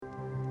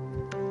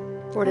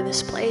Lord, in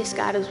this place,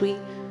 God, as we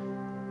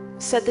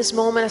set this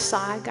moment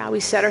aside, God,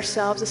 we set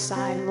ourselves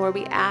aside, and Lord,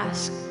 we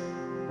ask,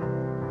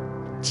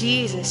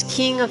 Jesus,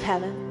 King of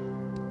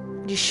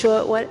heaven, would you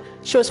show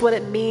us what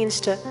it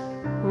means to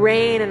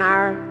reign in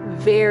our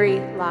very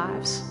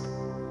lives.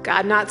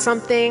 God, not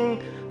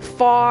something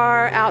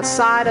far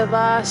outside of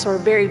us or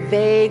very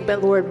vague,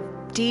 but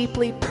Lord,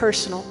 deeply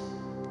personal.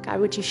 God,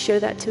 would you show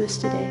that to us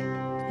today?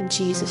 In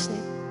Jesus'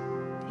 name,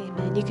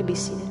 amen. You can be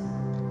seated.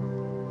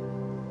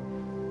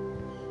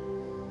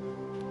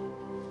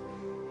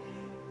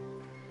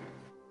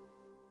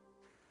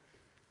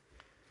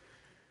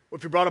 Well,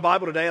 if you brought a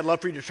Bible today, I'd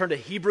love for you to turn to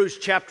Hebrews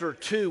chapter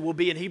 2. We'll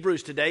be in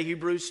Hebrews today,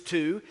 Hebrews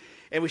 2.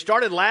 And we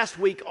started last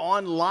week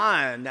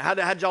online.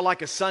 How'd y'all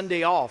like a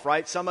Sunday off,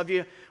 right? Some of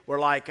you were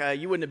like,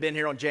 you wouldn't have been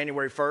here on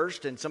January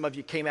 1st. And some of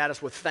you came at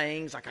us with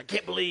things like, I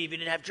can't believe you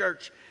didn't have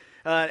church.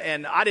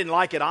 And I didn't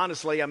like it,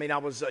 honestly. I mean,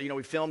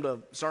 we filmed a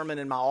sermon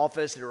in my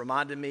office, and it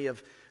reminded me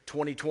of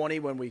 2020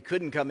 when we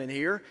couldn't come in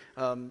here.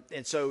 And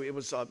so it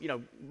was, but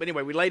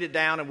anyway, we laid it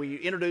down and we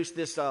introduced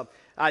this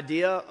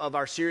idea of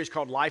our series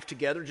called Life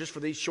Together just for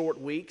these short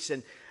weeks.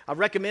 And I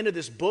recommended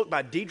this book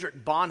by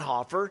Dietrich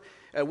Bonhoeffer.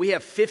 We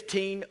have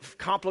 15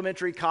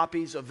 complimentary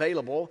copies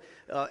available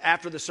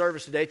after the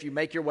service today. If you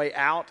make your way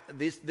out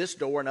this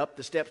door and up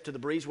the steps to the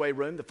breezeway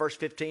room, the first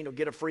 15 will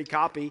get a free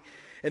copy.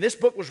 And this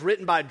book was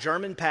written by a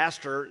German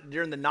pastor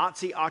during the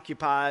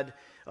Nazi-occupied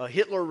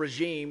Hitler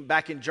regime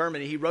back in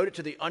Germany. He wrote it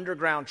to the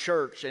underground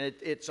church, and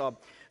it's a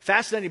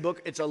fascinating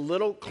book. It's a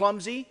little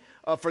clumsy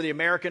for the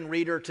American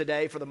reader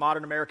today, for the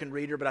modern American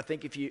reader, but I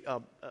think if you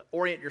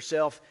orient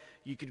yourself,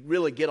 you could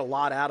really get a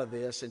lot out of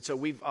this. And so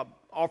we've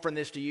offering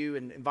this to you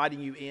and inviting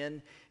you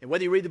in. And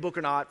whether you read the book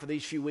or not, for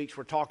these few weeks,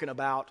 we're talking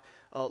about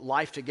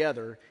life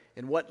together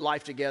and what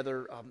life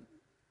together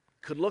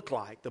could look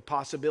like, the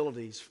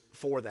possibilities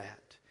for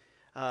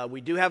that.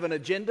 We do have an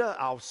agenda.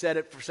 I'll say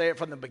it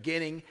from the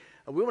beginning.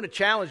 We want to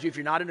challenge you, if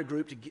you're not in a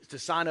group, to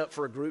sign up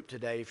for a group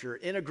today. If you're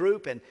in a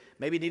group and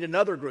maybe need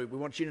another group, we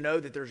want you to know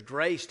that there's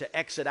grace to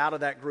exit out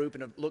of that group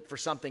and look for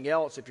something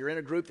else. If you're in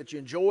a group that you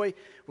enjoy,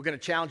 we're going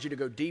to challenge you to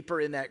go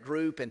deeper in that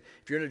group. And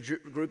if you're in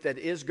a group that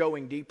is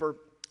going deeper,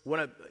 we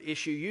want to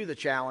issue you the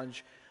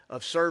challenge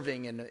of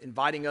serving and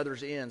inviting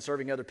others in,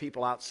 serving other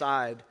people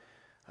outside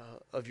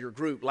of your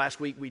group. Last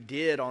week we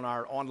did on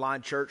our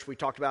online church, we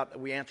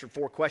answered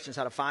 4 questions: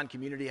 how to find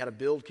community, how to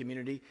build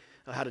community,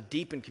 how to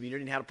deepen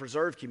community, and how to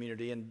preserve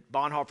community. And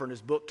Bonhoeffer in his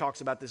book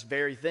talks about this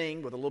very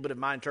thing with a little bit of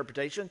my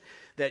interpretation,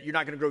 that you're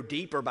not going to grow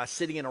deeper by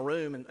sitting in a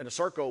room in a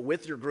circle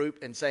with your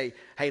group and say,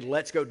 hey,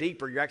 let's go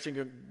deeper. You're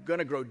actually going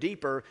to grow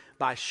deeper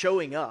by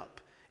showing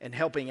up and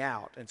helping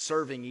out and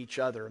serving each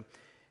other.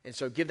 And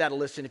so give that a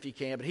listen if you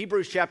can. But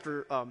Hebrews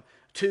chapter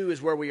 2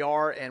 is where we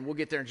are, and we'll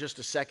get there in just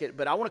a second.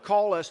 But I want to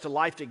call us to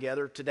life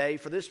together today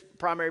for this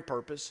primary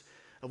purpose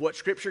of what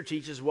Scripture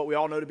teaches, what we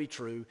all know to be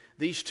true.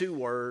 These 2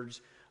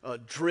 words,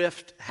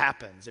 drift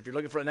happens. If you're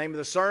looking for the name of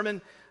the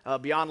sermon,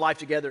 Beyond Life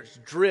Together, it's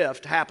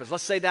drift happens.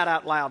 Let's say that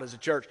out loud as a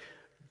church.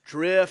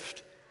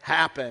 Drift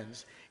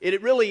happens.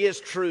 It really is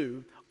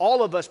true.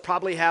 All of us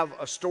probably have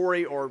a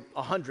story or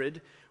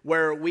 100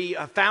 where we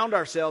found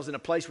ourselves in a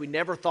place we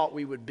never thought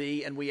we would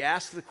be, and we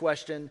ask the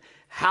question,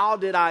 how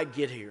did I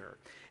get here?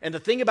 And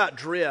the thing about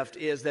drift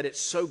is that it's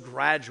so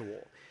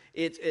gradual.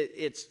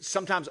 It's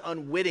sometimes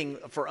unwitting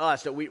for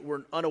us that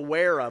we're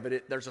unaware of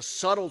it. There's a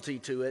subtlety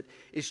to it.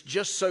 It's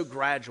just so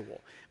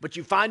gradual. But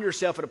you find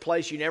yourself at a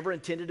place you never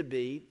intended to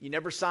be, you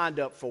never signed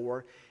up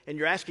for, and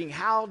you're asking,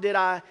 how did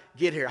I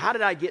get here? How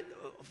did I get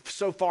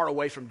so far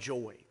away from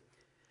joy?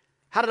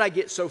 How did I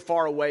get so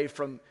far away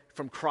from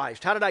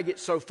Christ? How did I get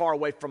so far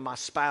away from my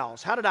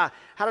spouse? How did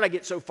I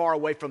get so far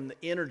away from the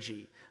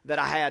energy that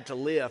I had to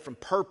live, from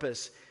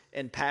purpose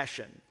and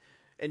passion?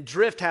 And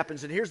drift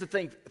happens, and here's the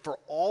thing, for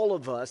all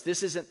of us,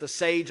 this isn't the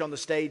sage on the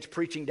stage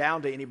preaching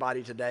down to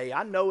anybody today.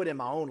 I know it in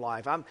my own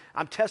life. I'm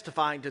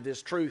testifying to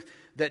this truth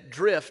that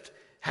drift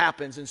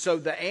happens. And so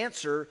the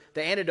answer,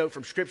 the antidote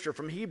from Scripture,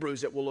 from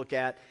Hebrews that we'll look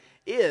at,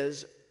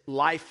 is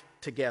life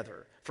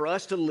together, for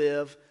us to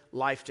live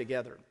life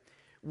together.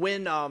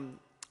 When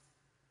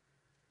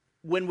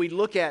we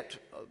look at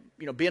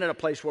being in a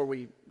place where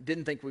we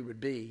didn't think we would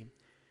be,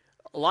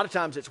 a lot of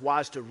times it's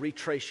wise to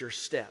retrace your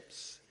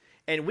steps.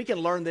 And we can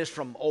learn this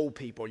from old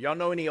people. Y'all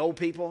know any old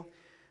people?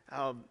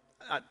 I've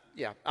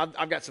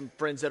got some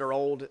friends that are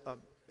old.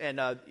 And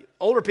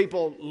older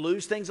people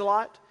lose things a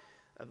lot.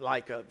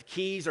 Like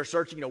keys are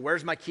searching,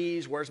 where's my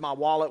keys? Where's my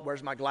wallet?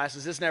 Where's my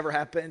glasses? This never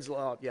happens.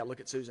 Look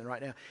at Susan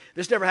right now.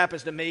 This never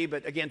happens to me,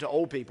 but again, to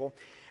old people.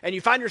 And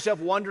you find yourself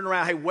wandering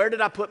around, hey, where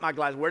did I put my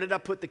glasses? Where did I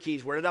put the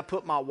keys? Where did I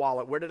put my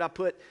wallet? Where did I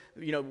put,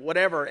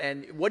 whatever?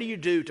 And what do you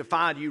do to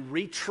find? You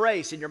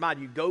retrace in your mind.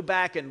 You go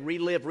back and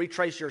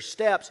retrace your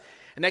steps.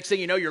 And next thing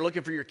you know, you're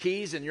looking for your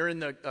keys, and you're in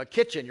the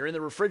kitchen, you're in the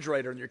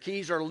refrigerator, and your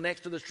keys are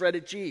next to the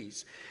shredded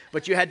cheese.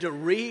 But you had to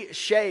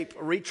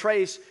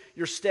retrace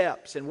your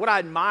steps. And what I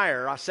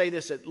admire, I say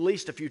this at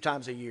least a few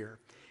times a year,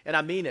 and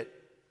I mean it,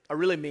 I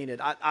really mean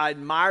it. I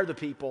admire the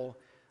people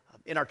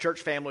in our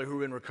church family who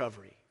are in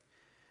recovery.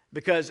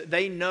 because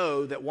they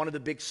know that one of the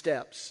big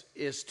steps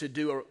is to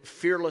do a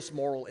fearless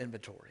moral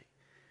inventory,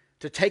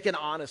 to take an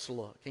honest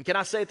look. And can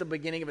I say at the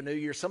beginning of a new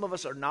year, some of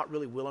us are not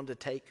really willing to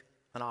take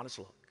an honest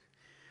look.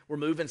 We're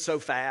moving so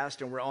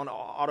fast and we're on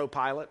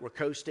autopilot, we're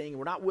coasting,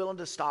 we're not willing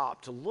to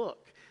stop, to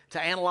look,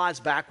 to analyze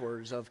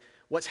backwards of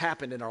what's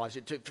happened in our lives.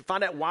 To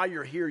find out why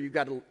you're here, you've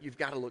got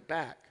to look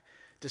back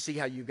to see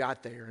how you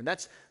got there. And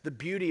that's the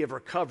beauty of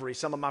recovery.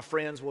 Some of my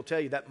friends will tell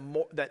you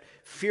that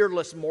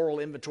fearless moral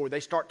inventory,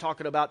 they start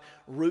talking about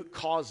root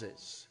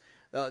causes,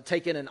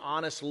 taking an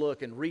honest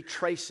look and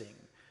retracing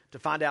to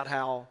find out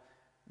how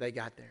they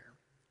got there.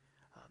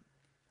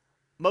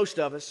 Most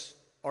of us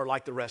are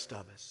like the rest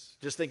of us.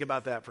 Just think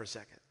about that for a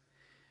second.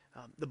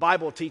 The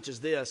Bible teaches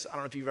this. I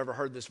don't know if you've ever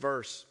heard this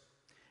verse.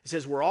 It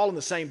says, we're all in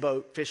the same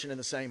boat, fishing in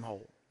the same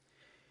hole.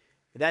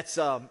 That's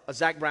a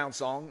Zach Brown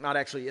song, not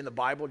actually in the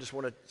Bible. Just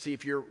want to see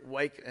if you're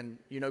awake and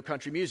you know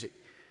country music.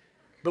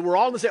 But we're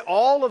all in the same,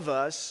 all of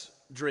us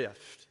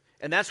drift.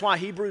 And that's why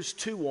Hebrews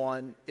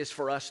 2:1 is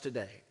for us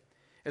today.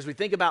 As we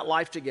think about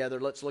life together,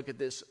 let's look at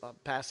this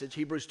passage,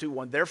 Hebrews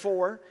 2:1.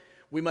 Therefore,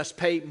 we must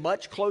pay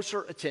much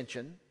closer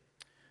attention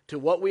to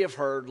what we have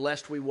heard,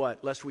 lest we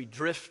what? Lest we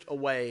drift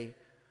away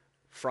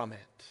from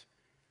it.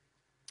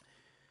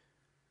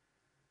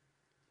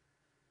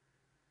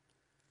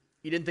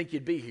 You didn't think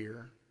you'd be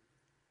here,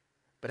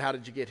 but how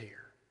did you get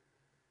here?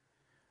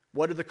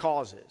 What are the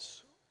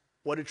causes?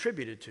 What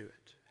attributed to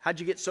it? How'd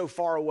you get so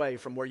far away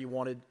from where you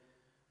wanted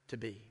to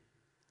be?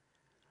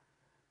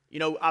 You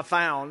know, I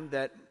found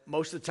that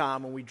most of the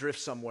time when we drift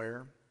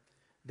somewhere,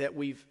 that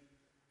we've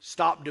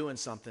stopped doing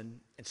something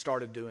and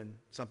started doing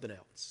something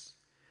else.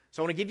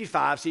 So I want to give you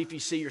 5, see if you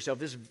see yourself.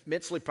 This is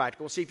immensely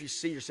practical. See if you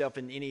see yourself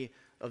in any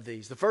of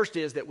these. The first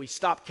is that we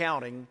stop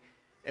counting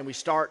and we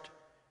start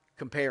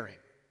comparing.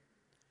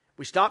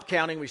 We stop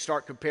counting, we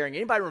start comparing.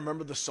 Anybody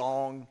remember the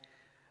song,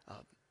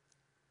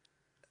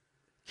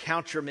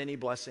 Count Your Many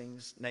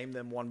Blessings, name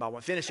them one by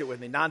one? Finish it with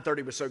me.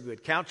 9:30 was so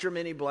good. Count your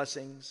many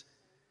blessings.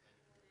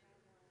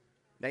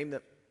 Name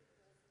them.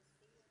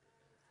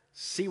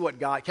 See what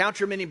God,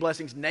 count your many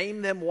blessings,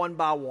 name them one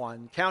by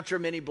one. Count your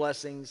many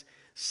blessings,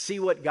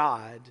 see what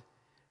God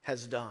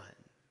has done.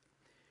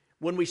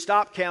 When we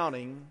stop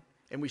counting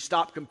and we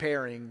stop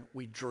comparing,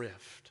 we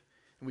drift.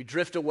 And we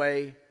drift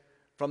away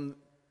from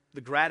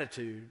the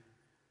gratitude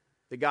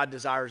that God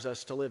desires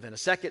us to live in. A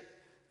second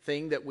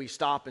thing that we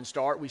stop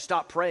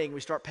praying, we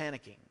start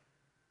panicking.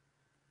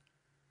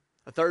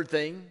 A third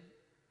thing,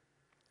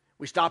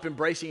 we stop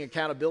embracing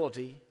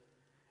accountability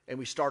and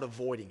we start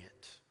avoiding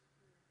it.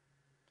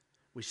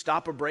 We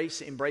stop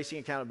embracing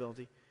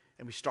accountability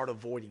and we start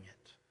avoiding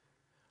it.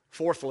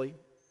 Fourthly,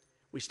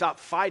 we stop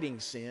fighting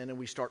sin and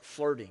we start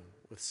flirting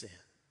with sin.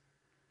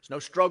 There's no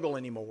struggle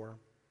anymore.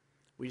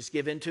 We just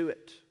give in to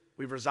it.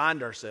 We've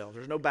resigned ourselves.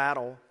 There's no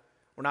battle.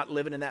 We're not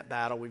living in that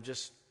battle. We've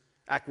just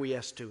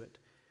acquiesced to it.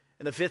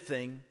 And the fifth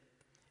thing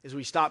is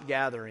we stop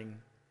gathering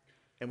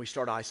and we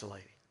start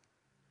isolating.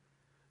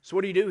 So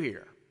what do you do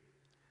here?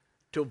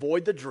 To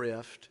avoid the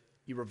drift,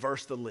 you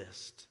reverse the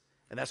list.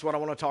 And that's what I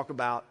want to talk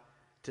about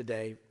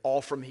today,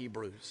 all from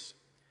Hebrews.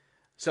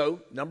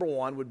 So, number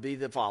 1 would be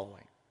the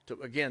following.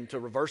 To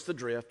reverse the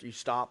drift, to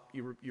stop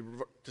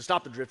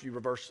the drift, you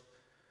reverse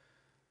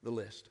the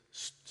list.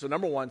 So,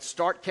 number 1,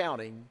 start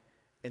counting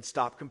and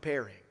stop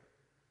comparing.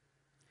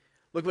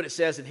 Look what it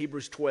says in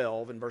Hebrews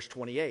 12 and verse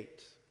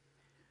 28.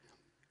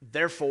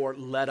 Therefore,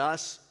 let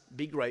us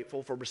be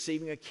grateful for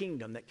receiving a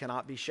kingdom that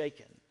cannot be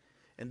shaken.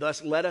 And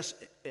thus, let us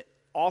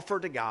offer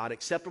to God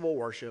acceptable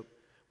worship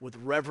with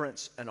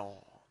reverence and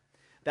awe.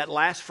 That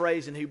last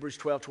phrase in Hebrews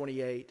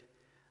 12:28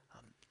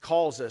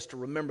 calls us to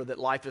remember that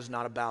life is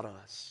not about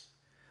us.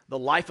 The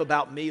life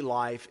about me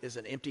life is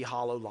an empty,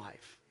 hollow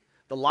life.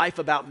 The life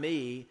about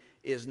me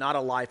is not a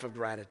life of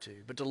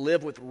gratitude, but to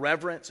live with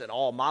reverence and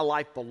awe. My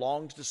life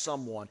belongs to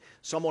someone.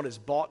 Someone has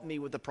bought me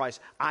with a price.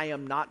 I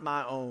am not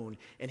my own,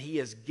 and He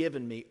has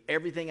given me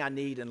everything I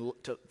need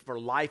for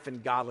life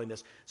and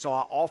godliness. So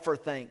I offer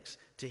thanks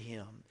to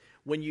Him.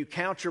 When you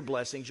count your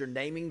blessings, you're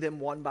naming them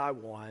one by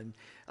one.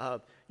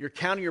 You're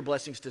counting your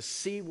blessings to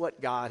see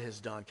what God has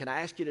done. Can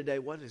I ask you today,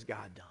 what has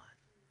God done?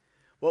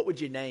 What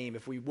would you name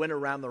if we went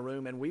around the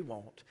room, and we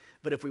won't,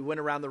 but if we went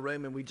around the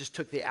room and we just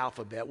took the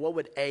alphabet, what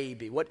would A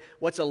be?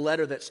 What's a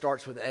letter that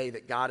starts with A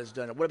that God has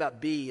done? What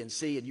about B and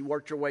C? And you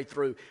worked your way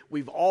through.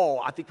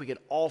 I think we could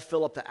all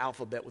fill up the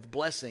alphabet with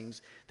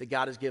blessings that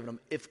God has given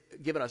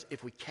us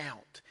if we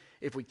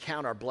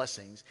count our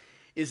blessings.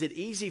 Is it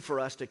easy for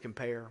us to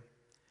compare?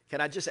 Can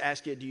I just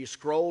ask you, do you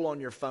scroll on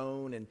your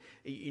phone? And,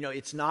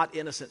 it's not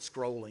innocent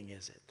scrolling,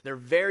 is it? There are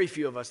very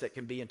few of us that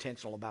can be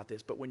intentional about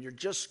this. But when you're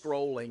just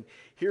scrolling,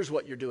 here's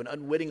what you're doing.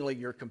 Unwittingly,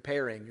 you're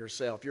comparing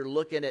yourself. You're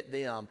looking at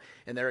them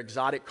and their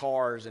exotic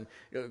cars and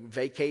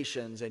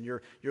vacations. And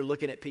you're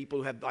looking at people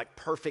who have like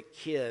perfect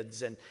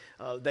kids. And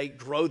they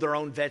grow their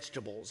own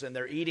vegetables. And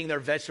they're eating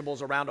their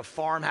vegetables around a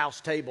farmhouse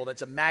table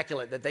that's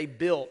immaculate, that they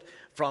built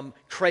from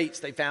crates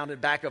they found in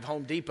back of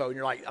Home Depot. And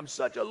you're like, I'm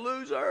such a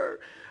loser.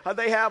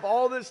 They have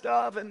all this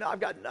stuff and I've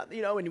got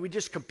nothing, and we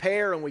just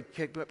compare and we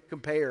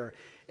compare.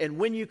 And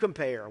when you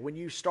compare, when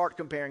you start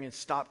comparing and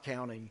stop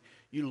counting,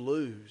 you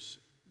lose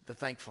the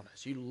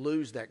thankfulness. You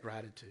lose that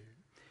gratitude.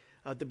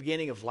 At the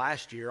beginning of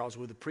last year, I was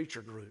with a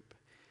preacher group.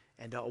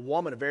 And a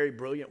woman, a very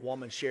brilliant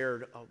woman,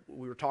 shared,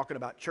 we were talking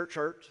about church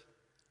hurt.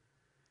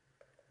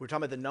 We were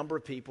talking about the number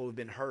of people who've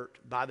been hurt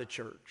by the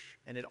church.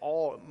 And it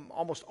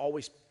almost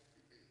always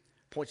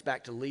points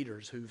back to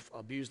leaders who've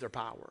abused their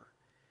power.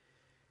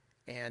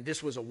 And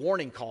this was a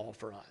warning call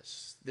for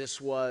us.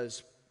 This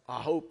was, I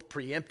hope, a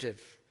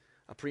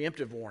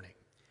preemptive warning.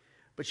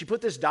 But she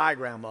put this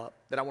diagram up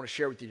that I want to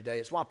share with you today.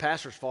 It's my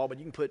pastor's fault, but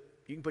you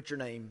can put your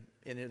name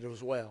in it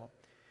as well.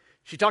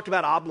 She talked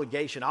about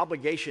obligation.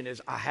 Obligation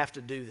is, I have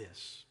to do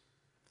this.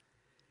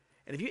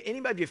 And if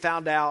anybody of you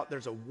found out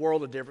there's a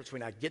world of difference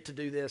between I get to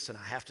do this and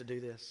I have to do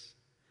this?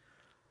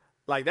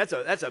 Like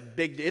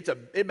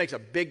it makes a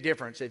big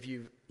difference if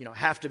you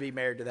have to be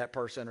married to that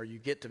person or you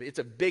get to be. It's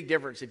a big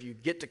difference if you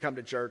get to come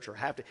to church or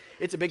have to.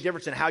 It's a big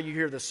difference in how you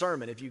hear the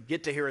sermon, if you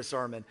get to hear a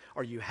sermon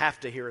or you have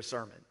to hear a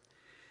sermon.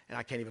 And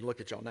I can't even look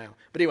at y'all now.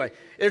 But anyway,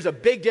 there's a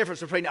big difference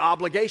between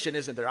obligation,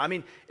 isn't there? I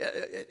mean,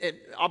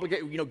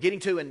 getting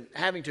to and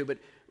having to. But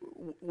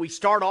we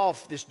start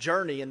off this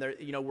journey, and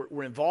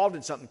we're involved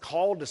in something,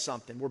 called to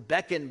something. We're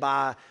beckoned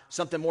by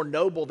something more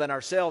noble than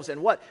ourselves.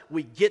 And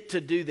we get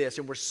to do this,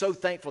 and we're so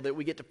thankful that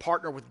we get to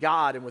partner with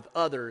God and with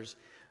others.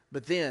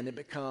 But then it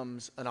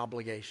becomes an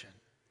obligation,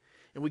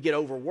 and we get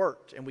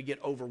overworked, and we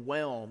get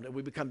overwhelmed, and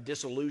we become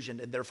disillusioned,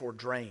 and therefore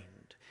drained.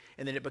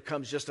 And then it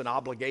becomes just an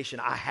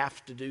obligation. I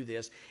have to do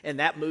this. And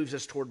that moves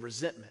us toward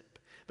resentment.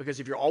 Because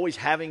if you're always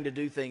having to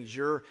do things,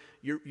 you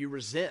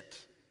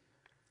resent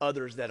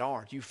others that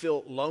aren't. You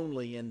feel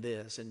lonely in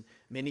this. And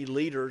many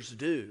leaders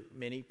do.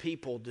 Many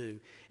people do.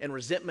 And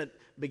resentment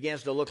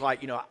begins to look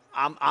like,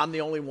 I'm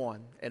the only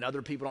one. And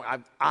other people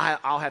don't.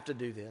 I'll have to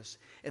do this.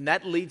 And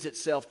that leads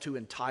itself to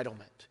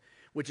entitlement,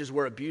 which is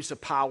where abuse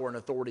of power and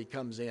authority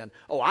comes in.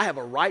 Oh, I have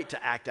a right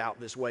to act out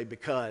this way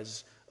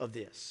because of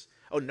this.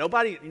 Oh,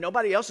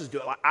 nobody else is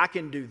doing it. I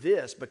can do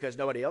this because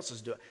nobody else is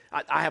doing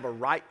it. I have a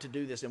right to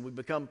do this. And we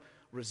become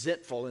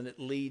resentful, and it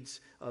leads,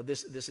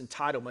 this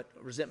entitlement.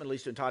 Resentment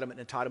leads to entitlement,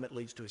 and entitlement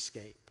leads to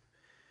escape.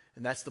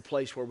 And that's the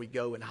place where we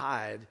go and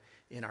hide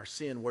in our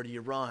sin. Where do you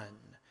run?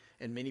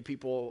 And many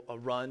people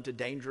run to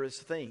dangerous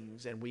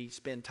things, and we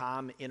spend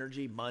time,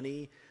 energy,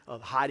 money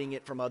of hiding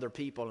it from other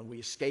people, and we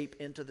escape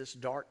into this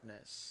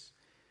darkness.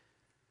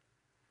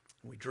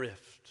 We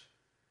drift.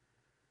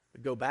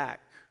 We go back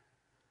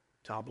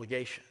to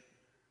obligation.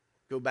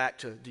 Go back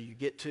to, do you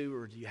get to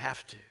or do you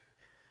have to?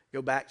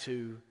 Go back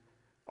to,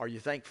 are you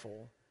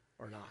thankful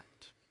or not?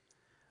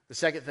 The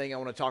second thing I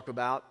want to talk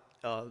about,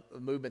 a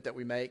movement that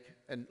we make,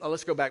 and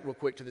let's go back real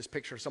quick to this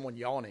picture of someone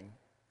yawning.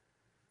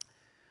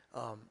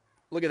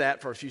 Look at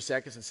that for a few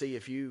seconds and see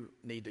if you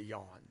need to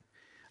yawn.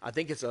 I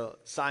think it's a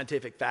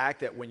scientific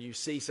fact that when you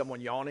see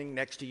someone yawning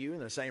next to you in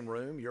the same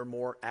room, you're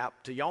more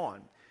apt to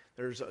yawn.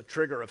 There's a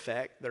trigger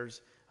effect.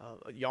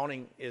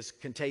 Yawning is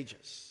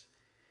contagious.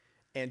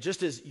 And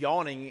just as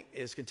yawning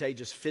is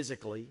contagious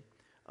physically,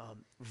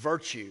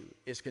 virtue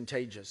is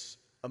contagious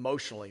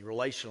emotionally,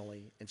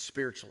 relationally, and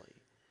spiritually.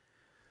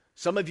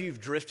 Some of you have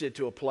drifted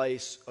to a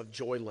place of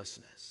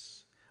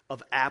joylessness,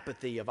 of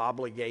apathy, of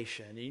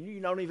obligation. And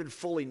you don't even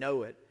fully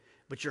know it,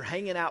 but you're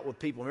hanging out with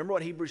people. Remember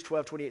what Hebrews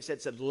 12:28 said?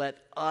 It said, let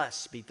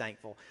us be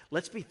thankful.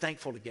 Let's be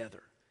thankful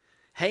together.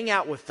 Hang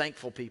out with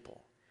thankful people.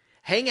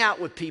 Hang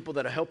out with people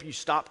that will help you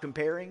stop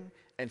comparing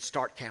and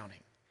start counting.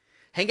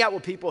 Hang out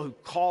with people who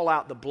call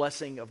out the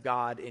blessing of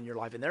God in your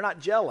life. And they're not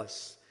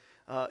jealous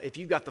if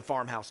you've got the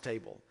farmhouse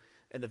table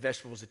and the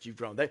vegetables that you've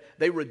grown.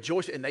 They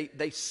rejoice and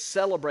they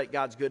celebrate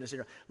God's goodness in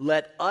your life.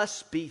 Let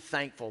us be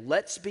thankful.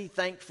 Let's be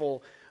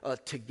thankful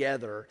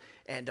together.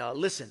 And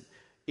listen,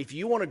 if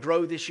you want to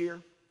grow this year,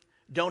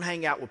 don't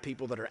hang out with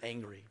people that are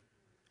angry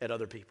at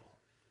other people.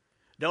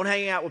 Don't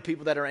hang out with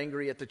people that are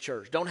angry at the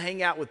church. Don't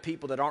hang out with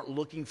people that aren't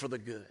looking for the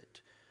good.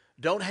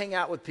 Don't hang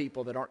out with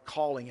people that aren't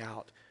calling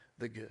out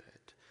the good.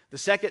 The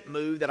second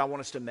move that I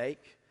want us to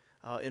make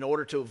in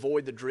order to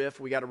avoid the drift,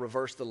 we got to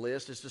reverse the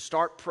list, is to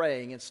start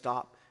praying and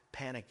stop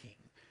panicking.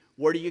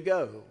 Where do you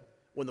go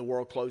when the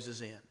world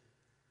closes in?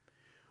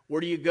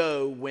 Where do you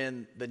go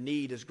when the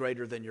need is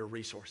greater than your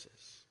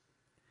resources?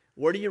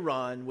 Where do you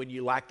run when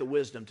you lack the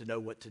wisdom to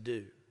know what to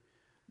do?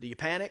 Do you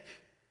panic?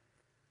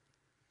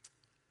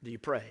 Do you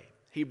pray?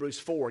 Hebrews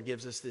 4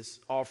 gives us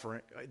this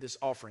offering.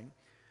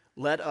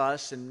 Let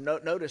us, and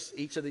notice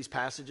each of these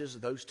passages,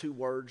 those two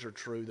words are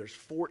true. There's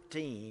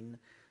 14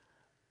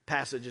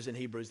 passages in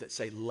Hebrews that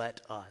say,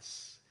 let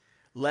us.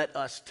 Let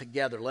us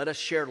together. Let us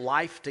share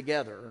life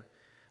together.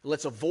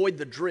 Let's avoid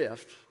the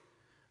drift.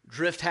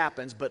 Drift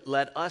happens, but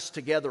let us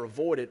together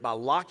avoid it by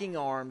locking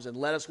arms, and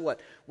let us what?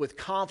 With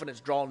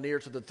confidence draw near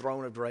to the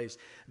throne of grace,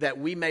 that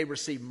we may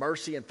receive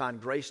mercy and find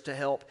grace to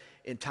help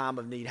in time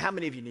of need. How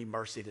many of you need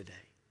mercy today?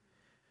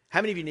 How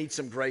many of you need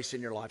some grace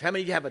in your life? How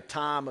many of you have a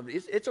time of,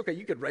 it's okay,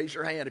 you could raise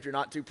your hand if you're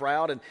not too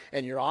proud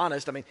and you're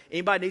honest. I mean,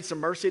 anybody need some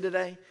mercy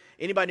today?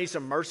 Anybody need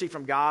some mercy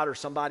from God or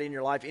somebody in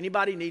your life?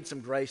 Anybody need some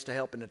grace to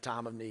help in a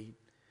time of need?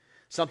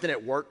 something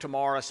at work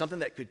tomorrow, something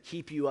that could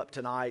keep you up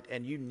tonight,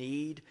 and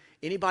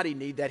anybody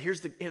need that? Here's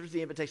the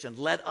invitation.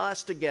 Let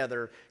us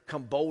together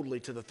come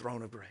boldly to the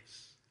throne of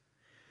grace.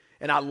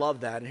 And I love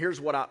that. And here's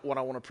what I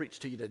want to preach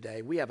to you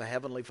today. We have a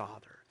heavenly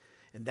Father,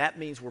 and that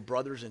means we're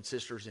brothers and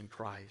sisters in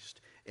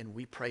Christ, and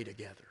we pray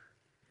together.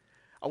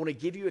 I want to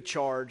give you a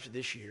charge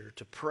this year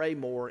to pray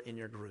more in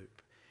your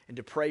group and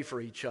to pray for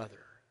each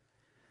other,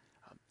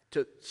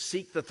 to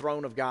seek the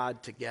throne of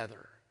God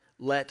together.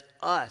 Let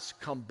us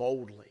come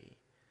boldly.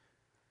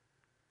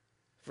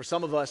 For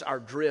some of us, our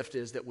drift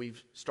is that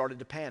we've started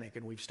to panic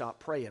and we've stopped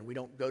praying. We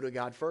don't go to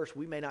God first.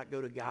 We may not go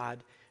to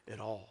God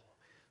at all.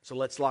 So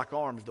let's lock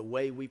arms. The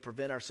way we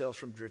prevent ourselves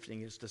from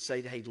drifting is to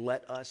say, hey,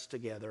 let us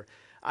together.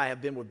 I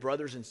have been with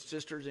brothers and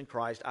sisters in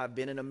Christ. I've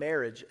been in a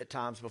marriage at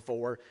times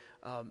before.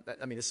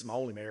 This is my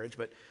only marriage,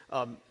 but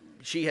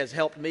she has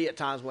helped me at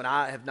times when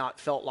I have not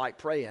felt like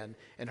praying,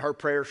 and her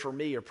prayers for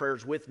me or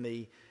prayers with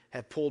me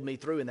have pulled me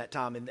through in that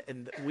time.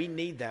 And we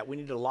need that. We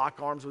need to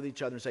lock arms with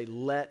each other and say,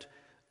 let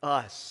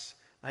us.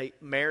 Hey,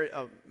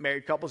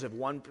 married couples, if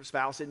one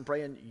spouse isn't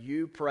praying,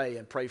 you pray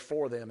and pray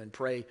for them and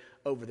pray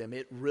over them.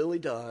 It really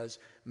does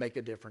make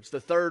a difference. The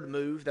third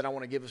move that I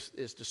want to give us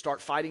is to start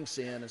fighting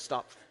sin and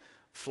stop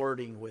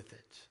flirting with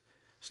it.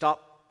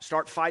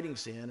 Start fighting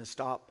sin and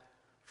stop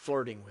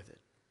flirting with it.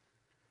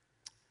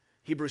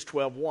 Hebrews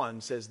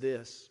 12:1 says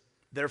this,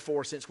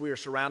 therefore, since we are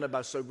surrounded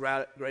by so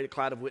great a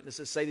cloud of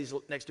witnesses, say these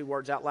next two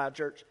words out loud,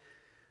 church.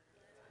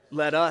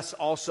 Let us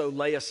also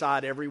lay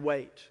aside every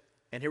weight.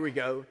 And here we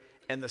go.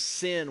 And the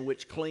sin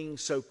which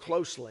clings so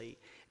closely,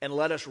 and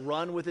let us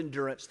run with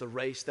endurance the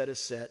race that is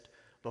set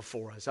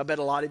before us. I bet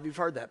a lot of you have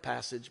heard that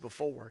passage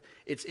before.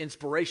 It's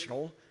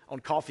inspirational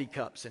on coffee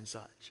cups and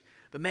such.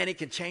 But man, it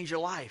can change your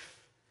life.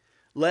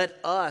 Let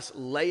us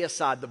lay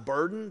aside the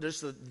burden,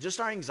 just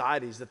our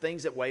anxieties, the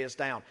things that weigh us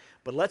down.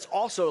 But let's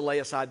also lay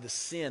aside the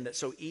sin that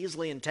so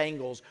easily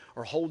entangles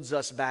or holds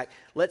us back.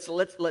 Let's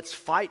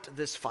fight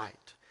this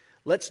fight.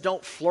 Let's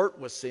don't flirt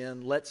with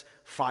sin. Let's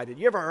fight it.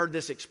 You ever heard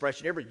this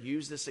expression? You ever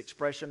use this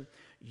expression?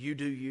 You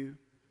do you.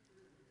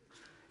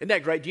 Isn't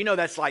that great? Do you know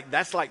that's like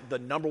the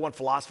number one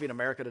philosophy in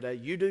America today?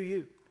 You do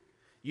you.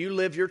 You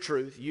live your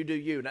truth. You do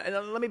you. Now, and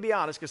let me be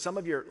honest, because some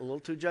of you are a little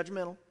too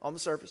judgmental on the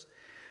surface.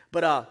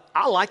 But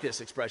I like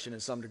this expression in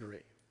some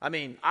degree. I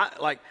mean,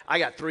 I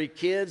got 3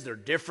 kids. They're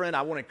different.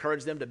 I want to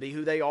encourage them to be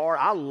who they are.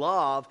 I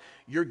love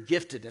your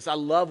giftedness. I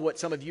love what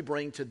some of you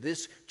bring to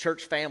this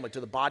church family,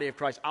 to the body of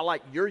Christ. I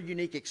like your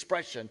unique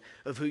expression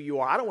of who you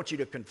are. I don't want you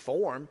to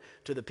conform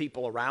to the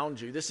people around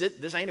you. This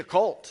ain't a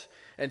cult.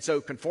 And so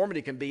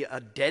conformity can be a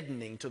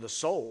deadening to the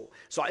soul.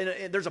 So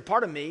there's a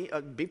part of me,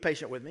 be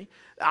patient with me,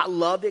 I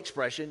love the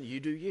expression,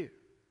 you do you.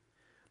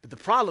 But the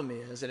problem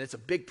is, and it's a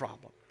big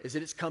problem, is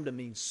that it's come to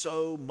mean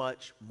so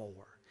much more.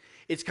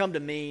 It's come to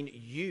mean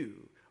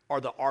you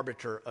are the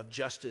arbiter of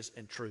justice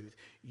and truth.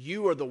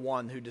 You are the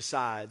one who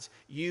decides,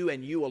 you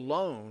and you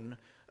alone,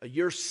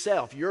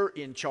 yourself, you're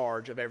in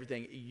charge of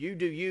everything. You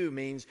do you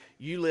means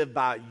you live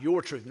by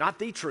your truth, not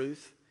the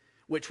truth,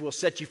 which will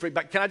set you free.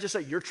 But can I just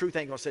say, your truth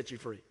ain't going to set you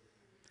free.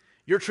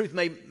 Your truth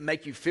may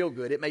make you feel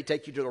good. It may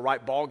take you to the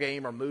right ball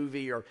game or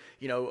movie or,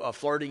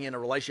 flirting in a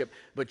relationship.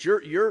 But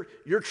your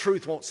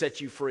truth won't set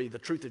you free. The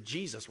truth of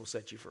Jesus will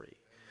set you free.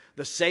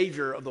 The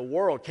Savior of the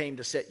world came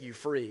to set you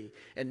free.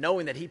 And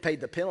knowing that He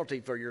paid the penalty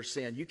for your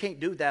sin, you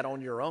can't do that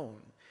on your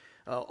own.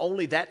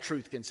 Only that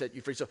truth can set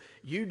you free. So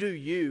you do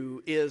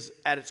you is,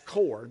 at its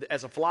core,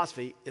 as a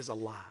philosophy, is a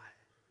lie.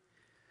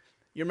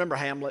 You remember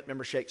Hamlet?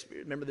 Remember Shakespeare?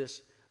 Remember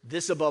this?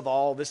 This above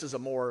all, this is a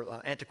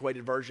more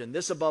antiquated version.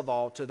 This above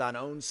all, to thine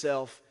own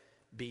self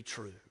be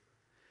true.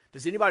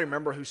 Does anybody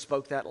remember who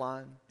spoke that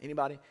line?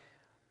 Anybody?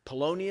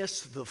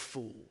 Polonius the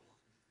fool.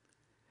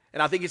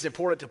 And I think it's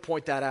important to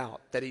point that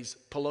out, that he's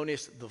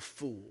Polonius the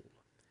fool.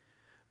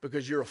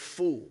 Because you're a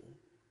fool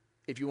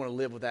if you want to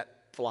live with that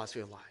philosophy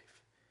of life.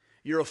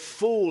 You're a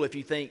fool if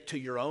you think to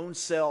your own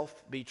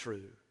self be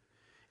true.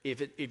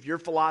 If your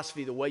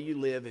philosophy, the way you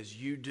live is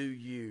you do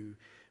you,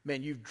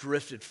 man, you've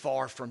drifted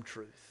far from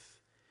truth.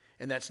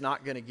 And that's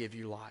not going to give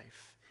you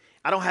life.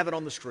 I don't have it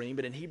on the screen,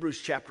 but in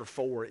Hebrews chapter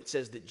 4, it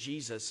says that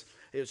Jesus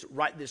is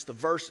right. This the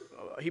verse,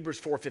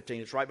 Hebrews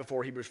 4:15. It's right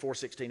before Hebrews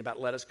 4:16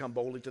 about let us come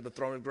boldly to the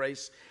throne of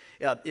grace.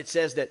 It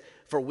says that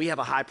for we have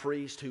a high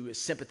priest who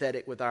is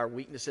sympathetic with our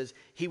weaknesses.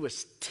 He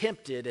was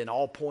tempted in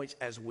all points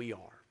as we are.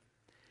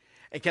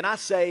 And can I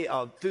say,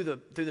 through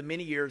the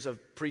many years of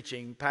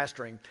preaching,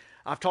 pastoring,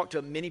 I've talked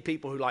to many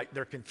people who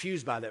they're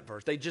confused by that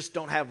verse. They just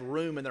don't have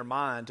room in their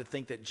mind to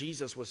think that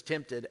Jesus was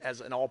tempted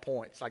as in all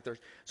points. Like there's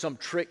some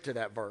trick to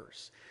that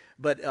verse.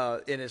 But,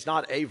 and it's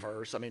not a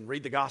verse. I mean,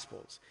 read the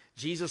Gospels.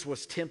 Jesus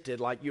was tempted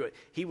like you.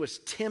 He was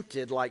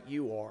tempted like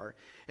you are.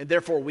 And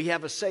therefore we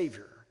have a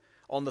Savior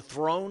on the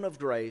throne of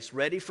grace,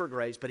 ready for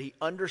grace, but He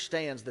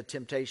understands the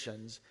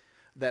temptations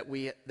that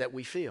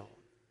we feel.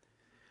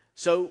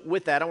 So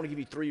with that, I want to give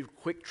you 3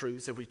 quick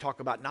truths as we talk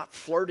about not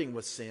flirting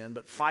with sin,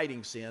 but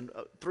fighting sin.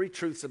 3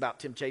 truths about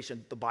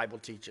temptation the Bible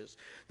teaches.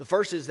 The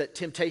first is that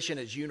temptation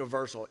is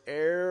universal.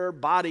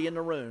 Everybody in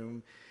the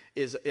room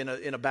is in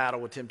a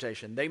battle with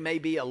temptation. They may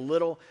be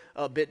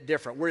a bit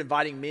different. We're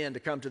inviting men to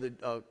come to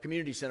the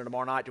community center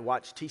tomorrow night to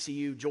watch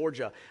TCU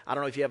Georgia. I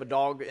don't know if you have a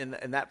dog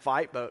in that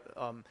fight, but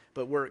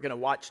we're going to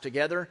watch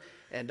together,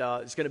 and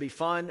it's going to be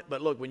fun.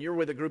 But look, when you're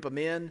with a group of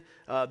men,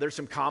 there's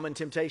some common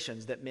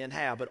temptations that men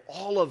have, but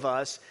all of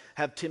us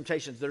have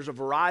temptations. There's a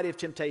variety of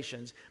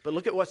temptations, but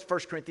look at what 1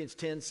 Corinthians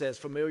 10 says,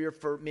 familiar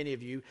for many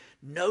of you.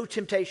 No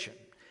temptation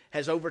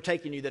has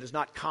overtaken you that is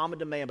not common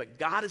to man, but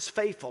God is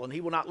faithful, and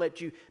he will not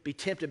let you be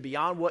tempted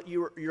beyond what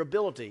your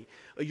ability.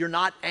 You're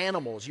not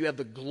animals. You have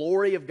the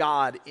glory of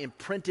God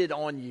imprinted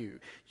on you.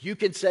 You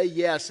can say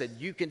yes, and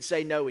you can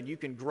say no, and you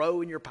can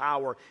grow in your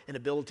power and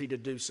ability to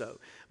do so.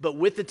 But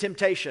with the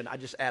temptation, I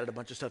just added a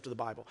bunch of stuff to the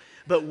Bible,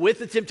 but with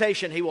the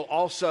temptation, he will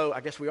also, I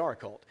guess we are a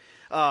cult,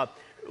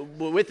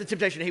 with the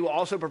temptation, he will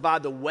also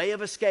provide the way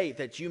of escape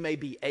that you may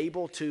be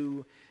able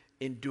to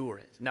endure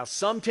it. Now,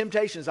 some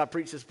temptations, I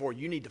preached this before,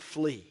 you need to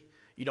flee.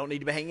 You don't need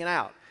to be hanging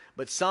out.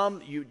 But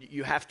some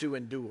you have to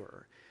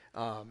endure.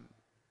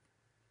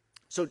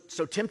 So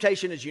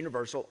temptation is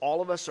universal.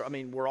 All of us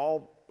we're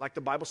all, like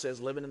the Bible says,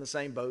 living in the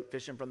same boat,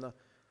 fishing from the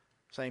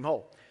same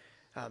hole.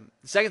 The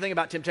second thing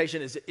about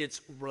temptation is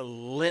it's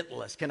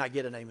relentless. Can I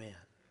get an amen?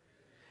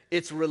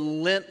 It's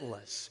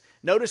relentless.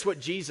 Notice what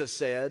Jesus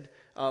said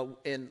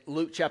in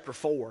Luke chapter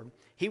 4.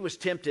 He was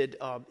tempted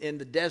in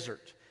the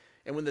desert.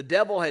 And when the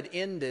devil had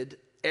ended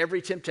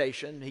every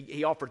temptation,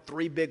 he offered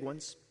 3 big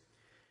ones.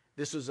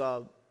 This was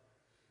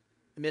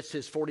amidst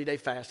his 40-day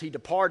fast. He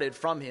departed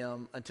from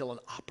him until an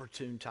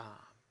opportune time.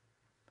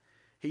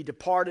 He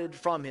departed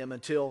from him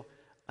until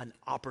an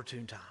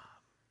opportune time.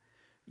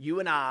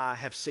 You and I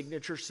have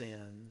signature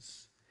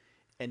sins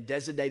and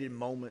designated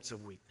moments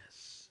of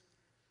weakness.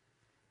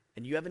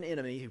 And you have an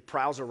enemy who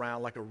prowls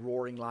around like a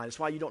roaring lion. That's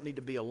why you don't need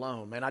to be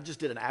alone. Man, I just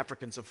did an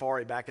African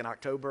safari back in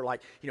October.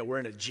 We're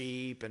in a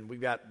Jeep and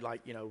we've got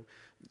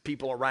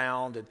people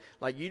around. And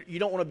you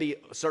don't want to be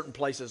certain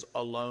places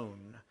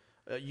alone.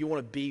 You want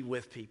to be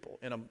with people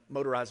in a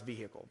motorized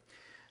vehicle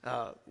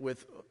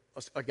with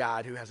a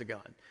guide who has a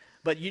gun.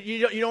 But you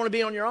don't want to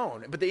be on your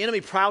own. But the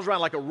enemy prowls around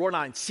like a roaring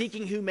lion,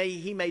 seeking who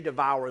he may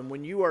devour. And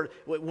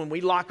when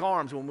we lock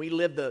arms, when we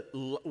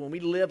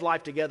live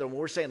life together, when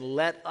we're saying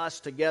let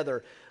us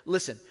together,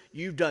 listen,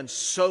 you've done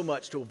so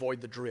much to avoid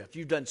the drift.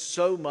 You've done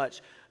so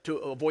much to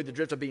avoid the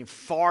drift of being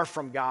far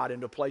from God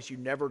into a place you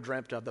never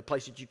dreamt of, the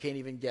place that you can't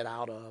even get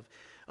out of.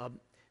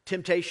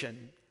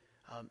 Temptation,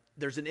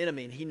 there's an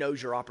enemy and he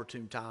knows your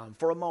opportune time.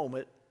 For a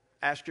moment,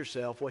 ask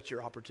yourself, what's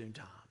your opportune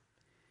time?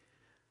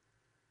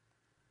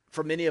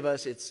 For many of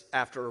us, it's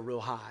after a real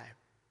high.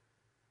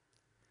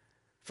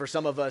 For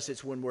some of us,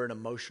 it's when we're in an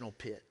emotional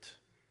pit.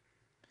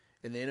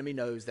 And the enemy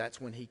knows that's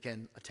when he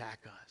can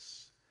attack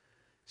us.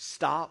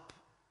 Stop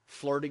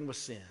flirting with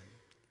sin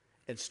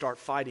and start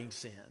fighting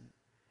sin.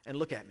 And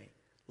look at me.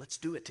 Let's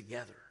do it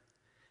together.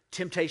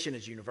 Temptation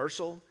is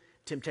universal.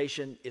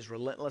 Temptation is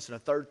relentless. And a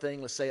third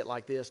thing, let's say it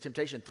like this.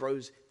 Temptation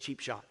throws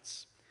cheap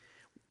shots.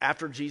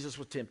 After Jesus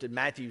was tempted,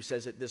 Matthew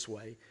says it this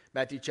way.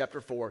 Matthew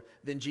chapter 4.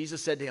 Then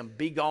Jesus said to him,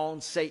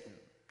 "Begone, Satan,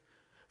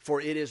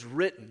 for it is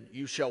written,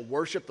 you shall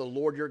worship the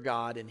Lord your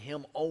God, and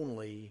him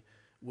only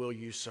will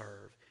you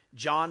serve."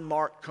 John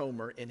Mark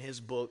Comer, in his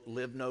book,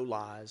 Live No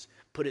Lies,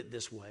 put it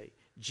this way.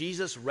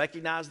 Jesus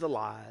recognized the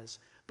lies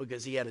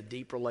because he had a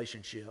deep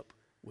relationship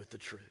with the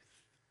truth.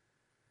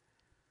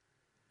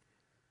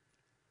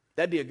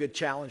 That'd be a good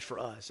challenge for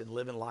us in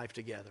living life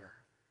together.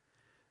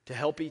 To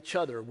help each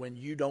other when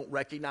you don't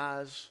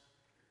recognize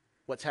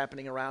what's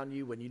happening around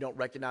you, when you don't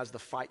recognize the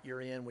fight you're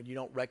in, when you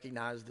don't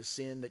recognize the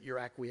sin that you're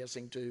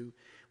acquiescing to,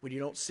 when you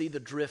don't see the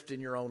drift in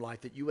your own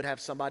life, that you would have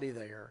somebody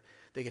there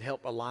that could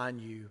help align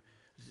you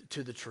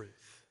to the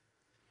truth.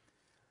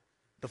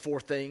 The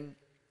fourth thing,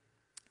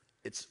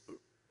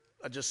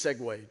 I just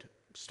segued.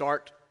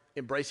 Start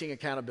embracing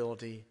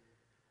accountability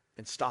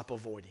and stop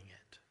avoiding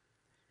it.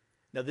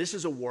 Now, this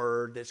is a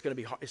word that's going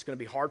to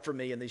be hard for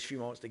me in these few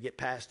moments to get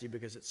past you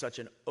because it's such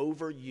an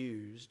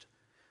overused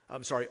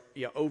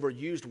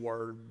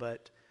word,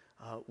 but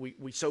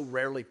we so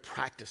rarely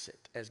practice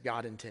it as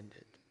God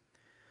intended.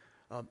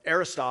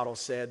 Aristotle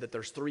said that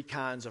there's 3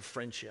 kinds of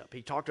friendship.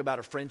 He talked about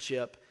a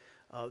friendship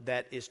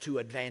that is to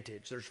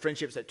advantage. There's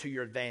friendships that to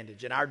your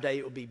advantage. In our day,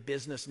 it would be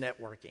business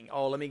networking.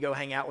 Oh, let me go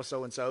hang out with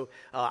so-and-so.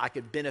 I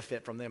could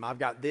benefit from them. I've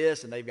got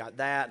this and they've got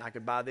that, and I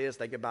could buy this,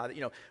 they could buy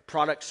that.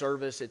 Product,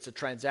 service, it's a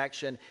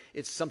transaction.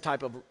 It's some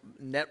type of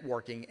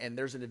networking, and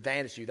there's an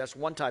advantage to you. That's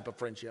one type of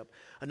friendship.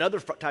 Another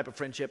type of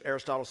friendship,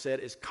 Aristotle said,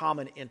 is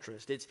common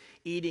interest. It's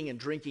eating and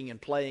drinking and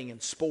playing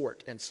and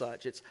sport and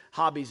such. It's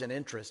hobbies and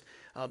interests.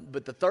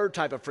 But the third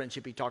type of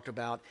friendship he talked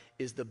about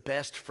is the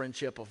best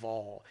friendship of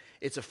all.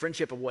 It's a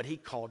friendship of what he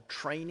called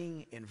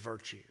training in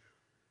virtue.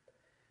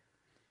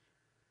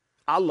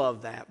 I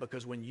love that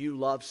because when you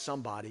love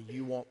somebody,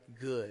 you want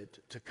good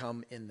to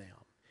come in them.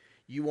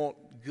 You want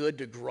good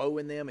to grow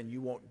in them, and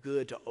you want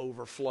good to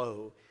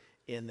overflow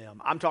in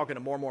them. I'm talking to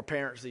more and more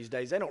parents these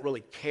days. They don't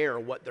really care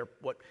what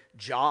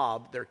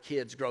job their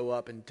kids grow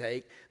up and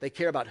take. They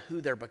care about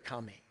who they're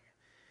becoming.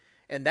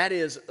 And that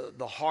is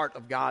the heart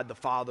of God the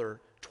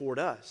Father toward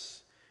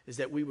us is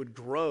that we would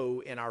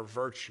grow in our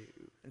virtue.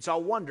 And so I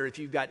wonder if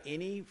you've got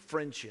any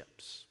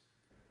friendships,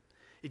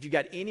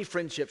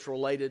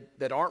 related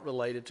that aren't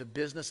related to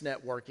business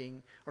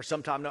networking, or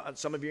some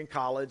of you in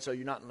college, so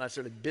you're not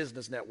necessarily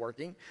business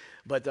networking,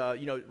 but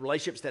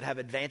relationships that have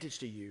advantage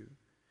to you,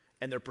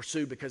 and they're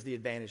pursued because of the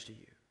advantage to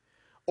you,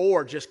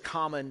 or just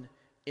common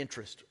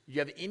interest. You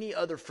have any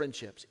other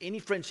friendships,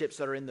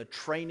 that are in the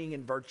training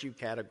and virtue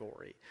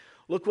category.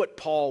 Look what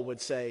Paul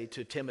would say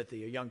to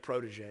Timothy, a young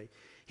protege.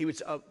 He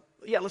would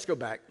let's go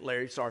back,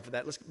 Larry, sorry for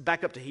that. Let's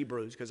back up to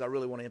Hebrews, because I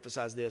really want to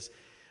emphasize this.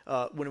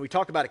 When we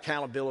talk about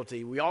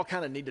accountability, we all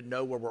kind of need to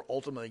know where we're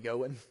ultimately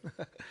going.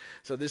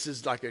 So this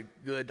is like a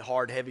good,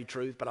 hard, heavy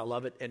truth, but I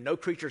love it. And no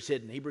creature is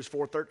hidden, Hebrews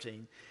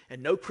 4:13.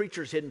 And no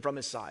creature is hidden from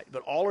his sight,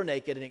 but all are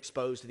naked and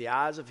exposed to the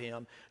eyes of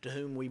him to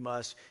whom we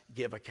must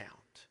give account.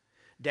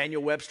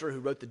 Daniel Webster, who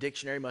wrote the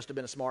dictionary, must have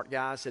been a smart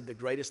guy, said the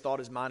greatest thought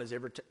his mind has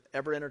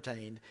ever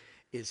entertained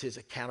is his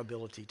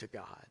accountability to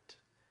God.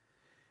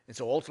 And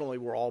so ultimately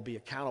we'll all be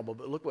accountable.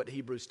 But look what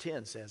Hebrews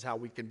 10 says, how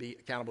we can be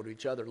accountable to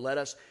each other. Let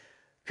us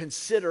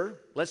consider,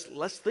 let's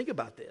think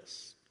about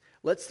this.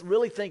 Let's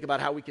really think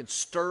about how we can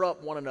stir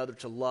up one another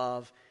to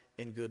love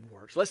and good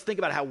works. Let's think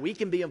about how we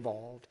can be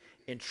involved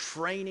in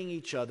training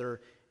each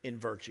other in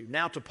virtue.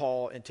 Now to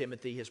Paul and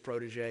Timothy, his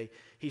protege,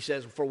 he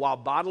says, for while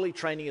bodily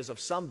training is of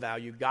some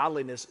value,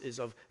 godliness is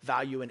of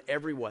value in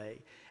every way,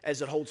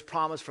 as it holds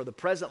promise for the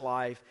present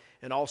life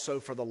and also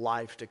for the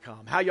life to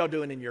come. How y'all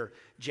doing in your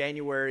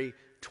January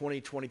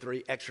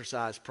 2023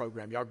 exercise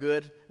program? Y'all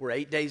good? We're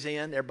 8 days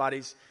in.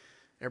 Everybody's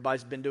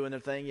been doing their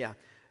thing? Yeah.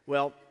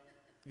 Well,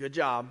 good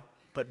job.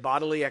 But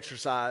bodily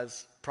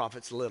exercise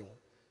profits little.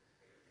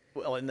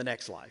 Well, in the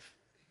next life.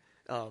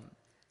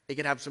 It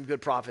can have some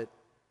good profit.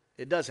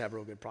 It does have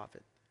real good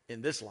profit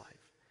in this life.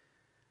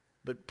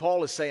 But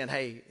Paul is saying,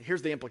 hey,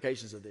 here's the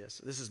implications of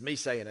this. This is me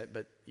saying it,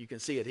 but you can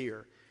see it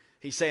here.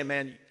 He's saying,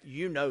 man,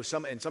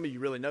 some of you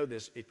really know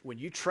this. When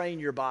you train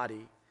your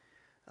body,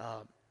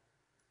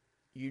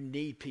 you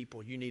need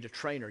people. You need a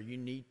trainer. You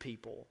need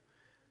people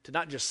to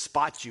not just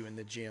spot you in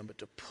the gym, but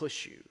to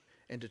push you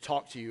and to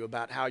talk to you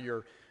about how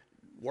you're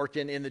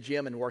working in the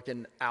gym and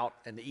working out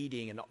and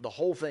eating and the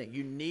whole thing.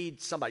 You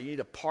need somebody. You need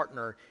a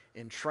partner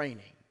in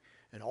training.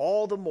 And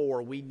all the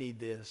more we need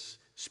this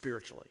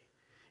spiritually.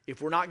 If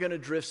we're not going to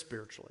drift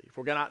spiritually, if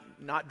we're going to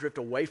not drift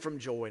away from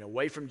joy and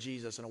away from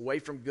Jesus and away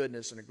from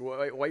goodness and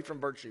away from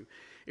virtue,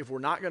 if we're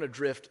not going to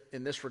drift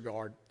in this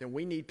regard, then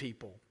we need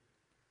people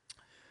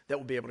that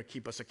will be able to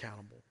keep us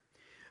accountable.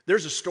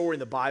 There's a story in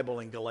the Bible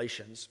in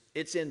Galatians.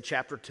 It's in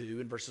chapter 2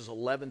 in verses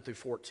 11 through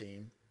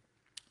 14.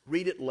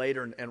 Read it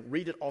later and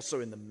read it also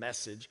in the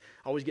Message.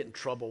 I always get in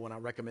trouble when I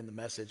recommend the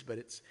Message, but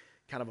it's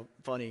kind of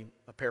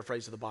a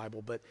paraphrase of the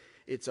Bible, but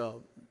it's a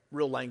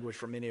real language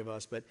for many of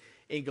us. But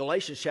in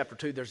Galatians chapter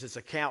 2, there's this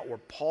account where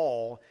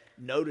Paul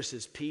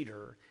notices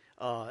Peter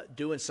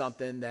doing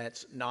something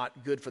that's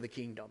not good for the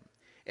kingdom.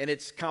 And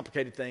it's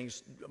complicated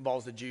things,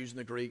 involves the Jews and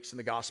the Greeks and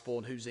the gospel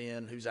and who's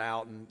in, who's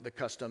out, and the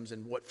customs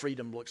and what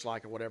freedom looks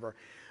like or whatever.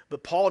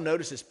 But Paul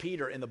notices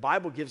Peter, and the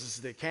Bible gives us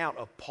the account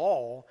of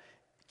Paul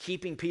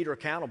keeping Peter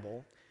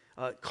accountable,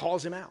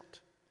 calls him out.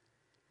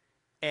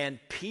 And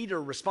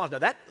Peter responds.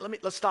 Now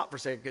let's stop for a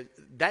second, because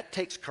that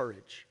takes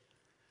courage.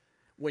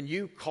 When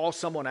you call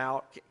someone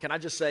out, can I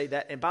just say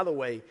that? And by the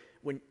way,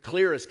 when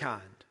clear is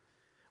kind.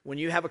 When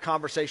you have a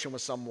conversation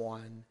with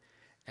someone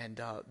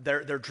and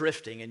they're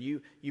drifting, and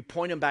you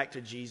point them back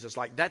to Jesus,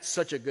 like that's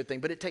such a good thing.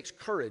 But it takes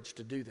courage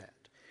to do that.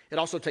 It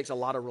also takes a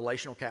lot of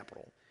relational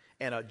capital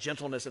and a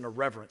gentleness and a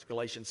reverence,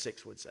 Galatians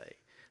 6 would say.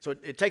 So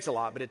it takes a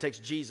lot, but it takes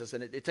Jesus,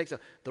 and it takes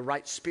the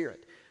right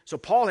spirit. So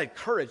Paul had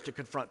courage to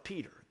confront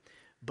Peter.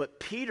 But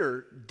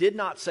Peter did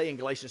not say in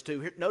Galatians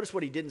 2, notice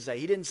what he didn't say.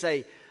 He didn't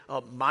say,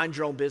 mind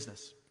your own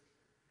business.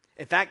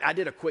 In fact, I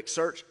did a quick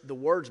search. The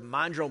words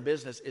mind your own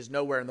business is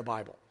nowhere in the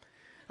Bible.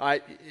 All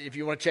right, if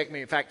you want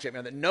to fact check me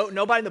on that.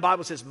 Nobody in the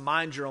Bible says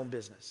mind your own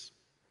business.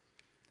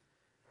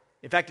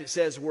 In fact, it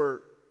says we're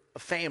a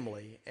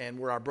family and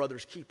we're our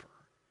brother's keeper.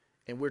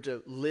 And we're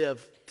to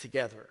live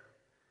together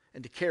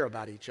and to care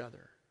about each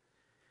other.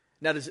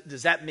 Now,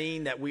 does that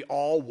mean that we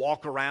all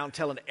walk around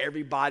telling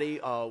everybody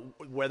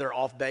where they're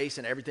off base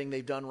and everything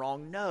they've done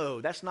wrong? No,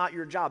 that's not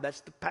your job.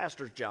 That's the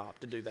pastor's job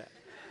to do that.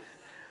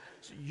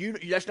 So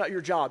that's not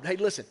your job. Hey,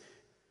 listen,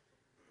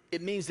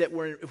 it means that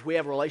if we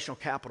have relational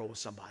capital with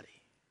somebody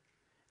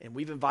and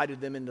we've invited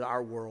them into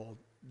our world,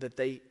 that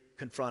they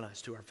confront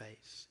us to our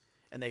face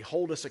and they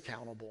hold us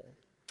accountable.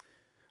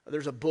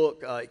 There's a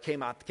book, it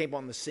came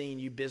on the scene,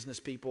 you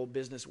business people,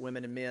 business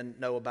women and men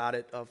know about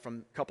it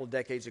from a couple of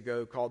decades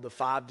ago, called The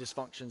 5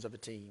 Dysfunctions of a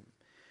Team.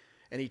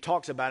 And he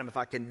talks about them, if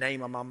I can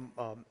name them, I'm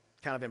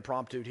kind of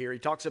impromptu here. He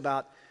talks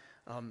about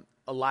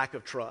a lack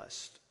of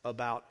trust,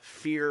 about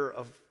fear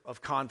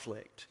of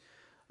conflict,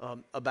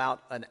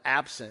 about an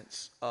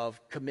absence of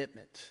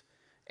commitment,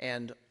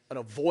 and an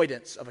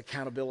avoidance of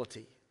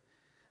accountability.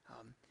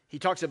 He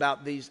talks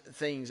about these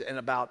things and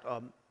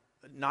about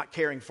not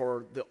caring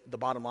for the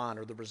bottom line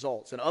or the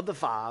results. And of the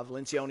 5,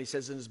 Lencioni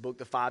says in his book,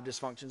 The 5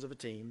 Dysfunctions of a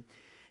Team,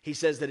 He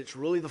says that it's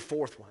really the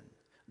fourth one,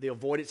 the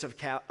avoidance of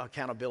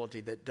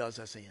accountability, that does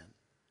us in.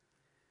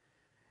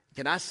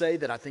 Can I say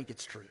that I think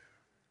it's true?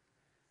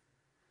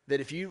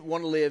 That if you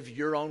want to live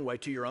your own way,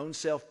 to your own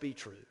self be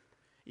true,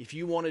 if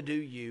you want to do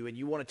you and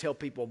you want to tell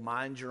people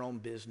mind your own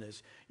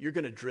business, you're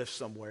going to drift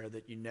somewhere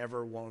that you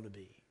never want to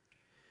be.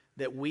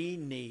 That we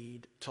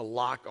need to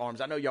lock arms.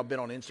 I know y'all been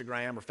on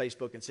Instagram or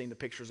Facebook and seen the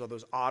pictures of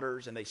those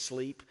otters, and they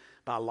sleep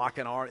by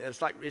locking arms.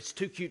 It's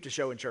too cute to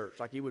show in church.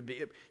 Like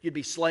you'd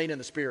be slain in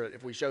the spirit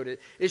if we showed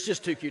it. It's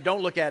just too cute.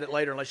 Don't look at it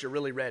later unless you're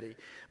really ready.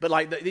 But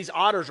like these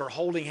otters are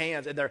holding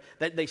hands, and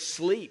they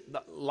sleep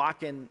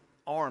locking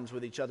arms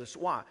with each other.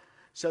 So why?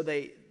 So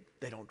they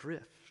don't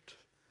drift,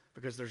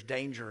 because there's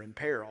danger and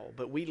peril.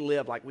 But we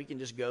live like we can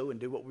just go and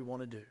do what we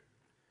want to do.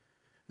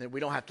 That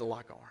we don't have to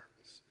lock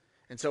arms.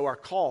 And so our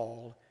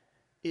call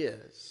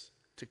is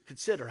to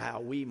consider how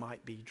we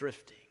might be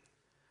drifting.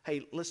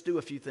 Hey, let's do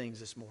a few things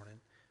this morning.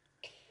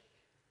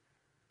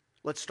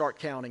 Let's start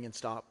counting and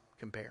stop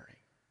comparing.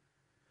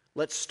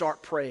 Let's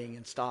start praying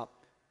and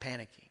stop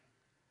panicking.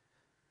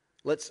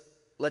 Let's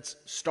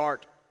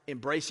start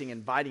embracing,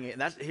 inviting it.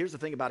 And here's the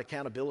thing about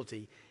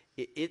accountability.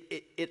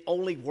 It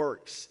only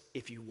works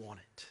if you want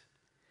it.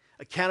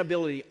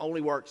 Accountability only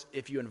works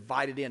if you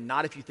invite it in,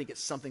 not if you think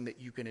it's something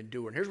that you can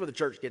endure. And here's where the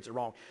church gets it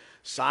wrong.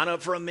 Sign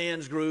up for a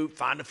men's group,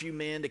 find a few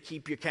men to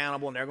keep you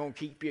accountable, and they're going to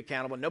keep you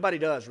accountable. Nobody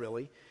does,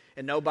 really.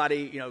 And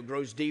nobody,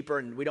 grows deeper,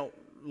 and we don't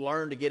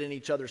learn to get in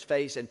each other's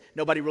face, and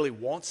nobody really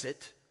wants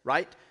it,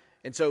 right?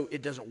 And so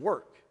it doesn't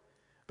work.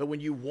 But when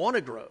you want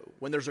to grow,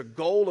 when there's a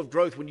goal of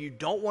growth, when you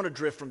don't want to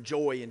drift from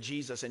joy in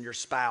Jesus and your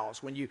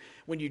spouse, when you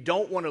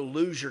don't want to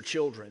lose your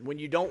children, when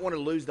you don't want to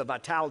lose the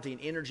vitality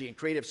and energy and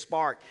creative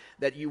spark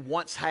that you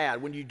once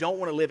had, when you don't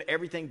want to live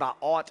everything by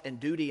ought and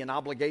duty and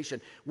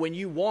obligation, when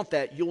you want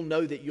that, you'll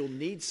know that you'll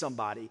need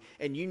somebody,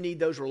 and you need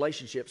those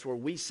relationships where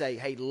we say,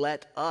 hey,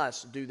 let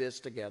us do this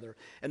together.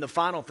 And the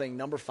final thing,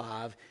 number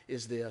 5,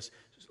 is this.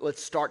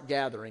 Let's start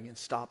gathering and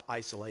stop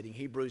isolating.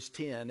 Hebrews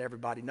 10,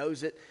 everybody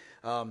knows it.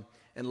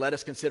 And let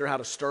us consider how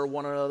to stir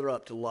one another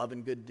up to love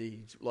and good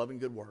deeds, love and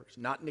good works,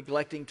 not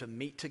neglecting to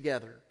meet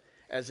together,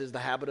 as is the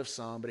habit of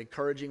some, but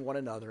encouraging one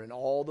another, and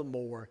all the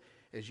more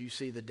as you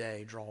see the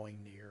day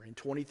drawing near. In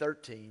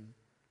 2013,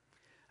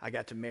 I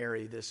got to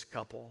marry this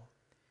couple,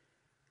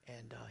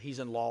 and he's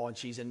in law and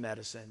she's in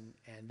medicine,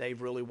 and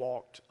they've really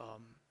walked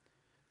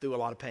through a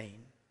lot of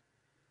pain.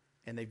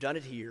 And they've done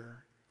it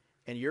here.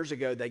 And years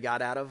ago, they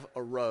got out of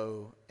a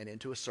row and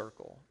into a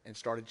circle and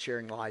started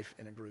sharing life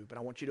in a group. And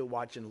I want you to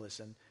watch and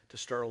listen to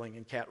Sterling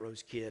and Cat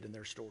Rose Kidd and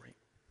their story.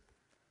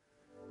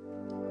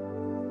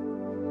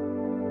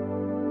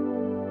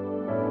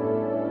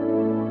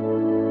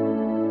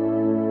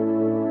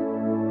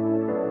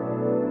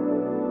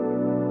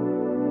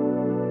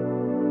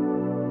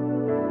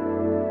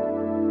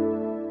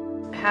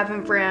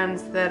 Having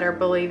friends that are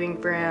believing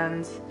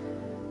friends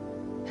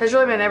has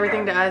really been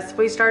everything to us.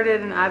 We started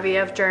an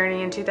IVF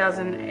journey in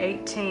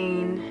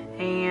 2018,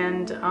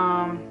 and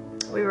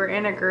we were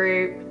in a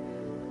group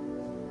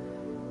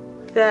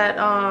that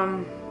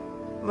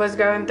was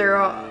going through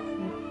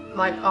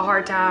a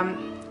hard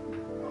time.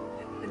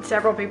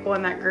 Several people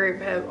in that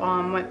group have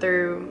walked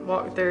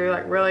through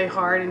like really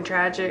hard and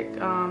tragic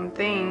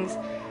things.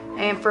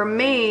 And for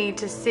me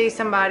to see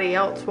somebody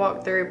else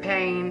walk through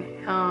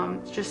pain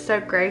just so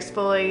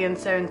gracefully and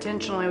so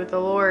intentionally with the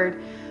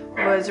Lord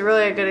was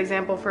really a good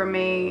example for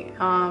me,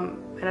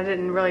 and I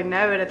didn't really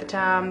know it at the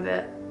time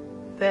that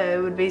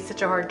it would be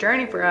such a hard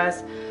journey for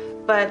us,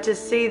 but to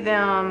see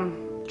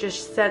them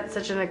just set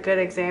such a good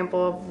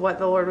example of what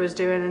the Lord was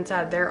doing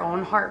inside their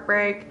own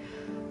heartbreak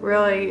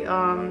really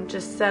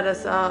just set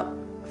us up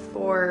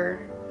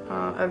for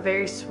a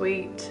very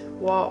sweet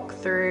walk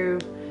through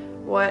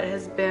what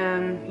has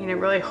been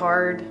really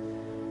hard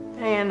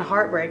and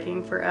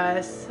heartbreaking for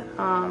us.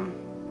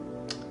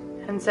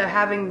 And so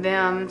having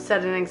them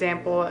set an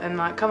example and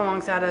come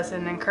alongside us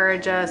and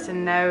encourage us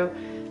and know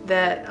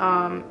that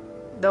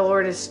the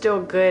Lord is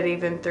still good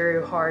even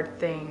through hard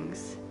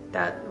things,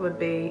 that would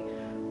be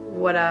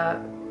what I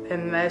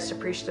am most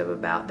appreciative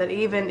about. That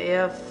even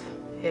if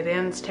it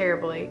ends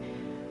terribly,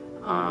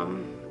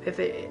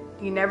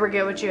 you never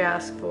get what you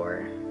ask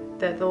for,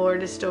 that the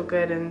Lord is still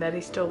good and that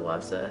He still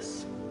loves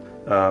us.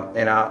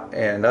 And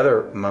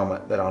another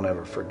moment that I'll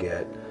never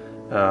forget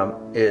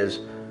is,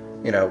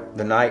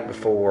 the night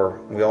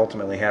before we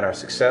ultimately had our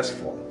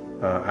successful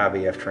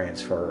IVF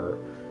transfer,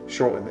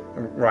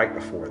 right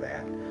before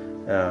that.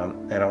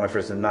 I don't know if it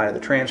was the night of the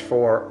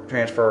transfer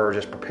or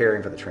just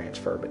preparing for the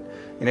transfer, but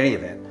in any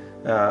event,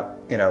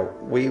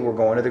 we were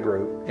going to the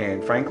group,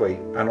 and frankly,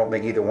 I don't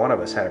think either one of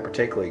us had a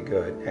particularly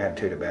good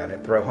attitude about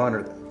it. Throw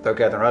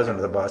Catherine Rose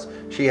under the bus,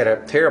 she had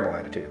a terrible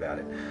attitude about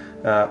it.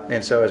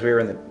 And so as we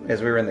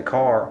were in the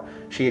car,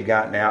 she had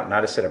gotten out, and I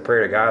just said a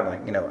prayer to God,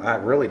 I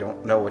really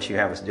don't know what you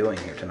have us doing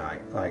here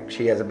tonight.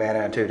 She has a bad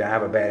attitude, I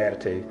have a bad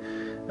attitude.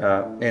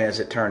 And as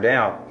it turned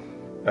out,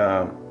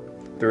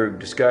 through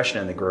discussion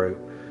in the group,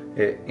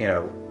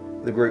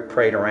 the group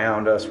prayed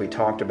around us. We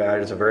talked about it.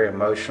 It was a very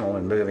emotional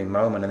and moving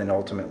moment, and then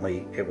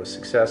ultimately it was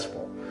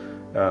successful.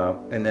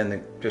 and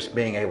then just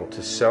being able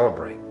to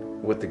celebrate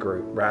with the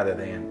group rather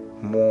than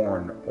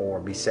mourn or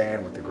be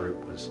sad with the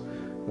group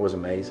was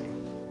amazing.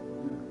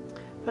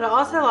 But I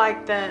also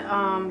like that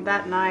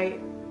that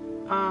night,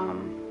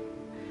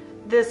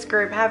 this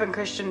group, having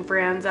Christian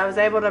friends, I was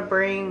able to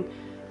bring,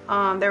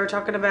 they were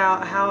talking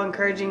about how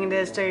encouraging it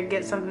is to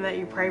get something that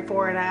you pray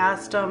for, and I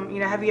asked them,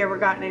 have you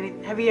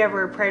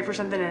ever prayed for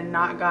something and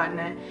not gotten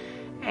it?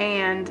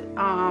 And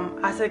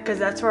I said, because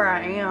that's where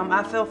I am.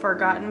 I feel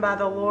forgotten by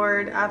the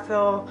Lord. I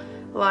feel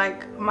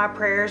like my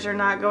prayers are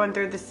not going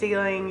through the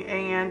ceiling,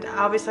 and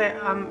obviously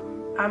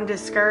I'm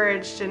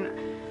discouraged, and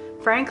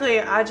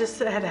frankly I just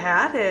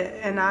had it,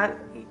 and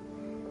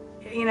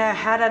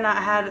had I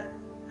not had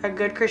a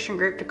good Christian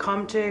group to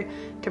come to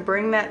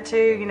bring that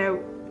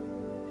to,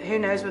 who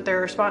knows what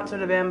their response would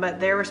have been, but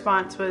their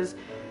response was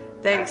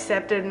they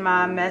accepted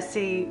my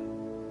messy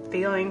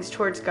feelings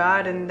towards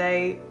God, and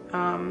they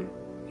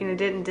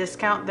didn't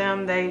discount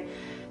them. They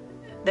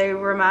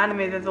reminded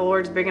me that the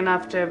Lord's big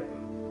enough to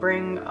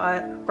bring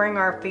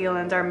our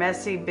feelings, our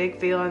messy big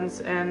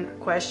feelings, and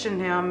question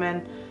Him.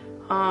 And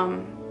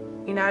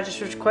I just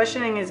was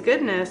questioning His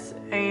goodness,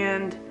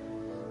 and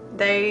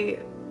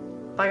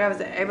I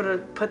was able to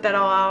put that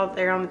all out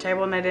there on the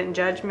table, and they didn't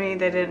judge me.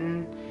 They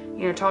didn't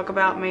talk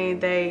about me.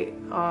 They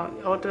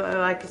ultimately,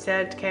 like you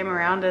said, came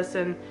around us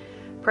and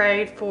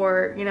prayed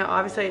for,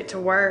 obviously it to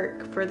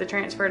work, for the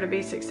transfer to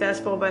be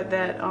successful, but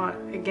that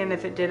again,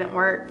 if it didn't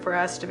work, for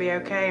us to be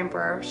okay, and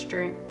for our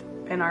strength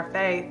and our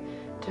faith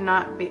for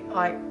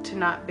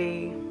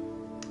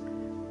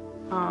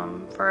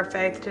our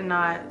faith to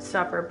not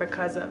suffer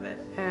because of it.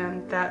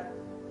 And that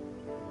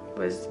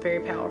was very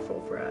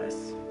powerful for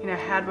us.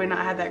 Had we not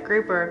had that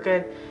group, or a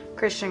good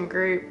Christian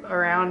group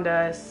around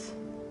us,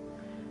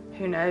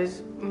 who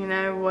knows,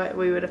 what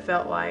we would have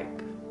felt like,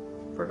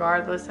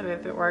 regardless of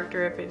if it worked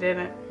or if it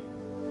didn't.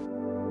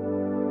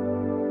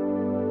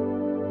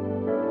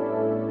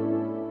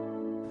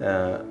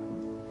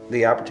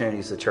 The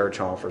opportunities the church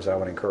offers, I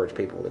would encourage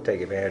people to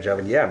take advantage of.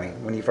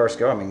 And when you first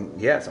go,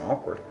 it's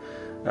awkward.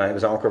 It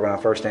was awkward when I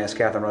first asked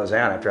Catherine Rose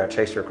out after I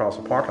chased her across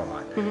the parking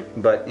lot.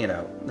 Mm-hmm. But,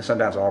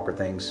 sometimes awkward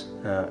things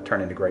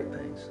turn into great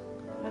things.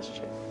 That's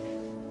true.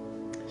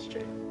 That's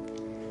true.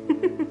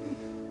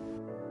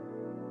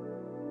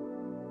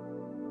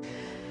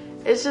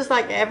 It's just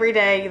like every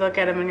day you look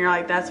at them and you're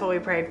like, that's what we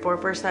prayed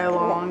for so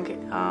long.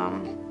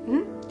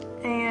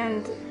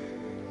 And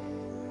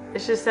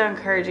it's just so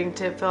encouraging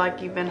to feel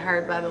like you've been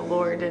heard by the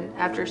Lord, and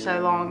after so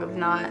long of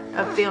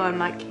feeling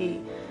like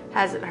He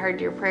hasn't heard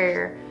your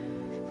prayer.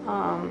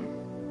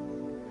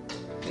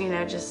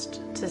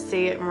 Just to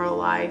see it in real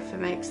life, it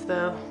makes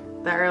the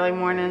early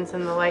mornings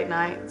and the late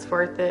nights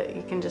worth it.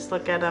 You can just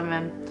look at them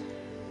and,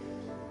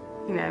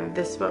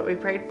 this is what we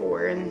prayed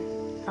for. And,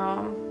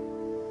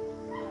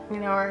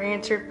 our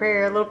answered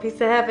prayer, a little piece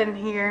of heaven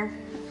here.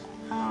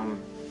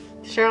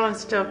 Sherilyn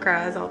still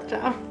cries all the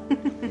time.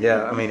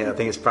 Yeah, I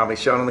think it's probably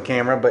shown on the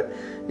camera, but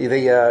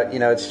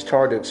it's just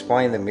hard to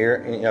explain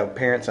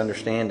parents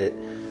understand it.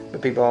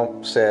 But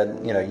people said,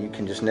 you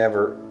can just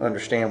never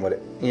understand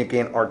you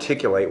can't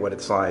articulate what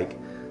it's like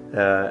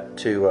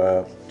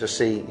to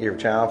see your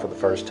child for the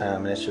first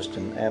time, and it's just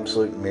an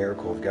absolute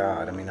miracle of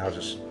God. I was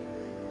just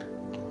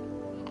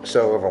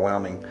so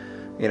overwhelming.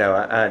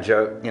 I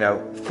joke,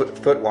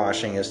 foot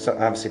washing is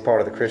obviously part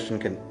of the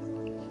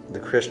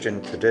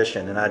Christian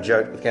tradition, and I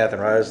joked with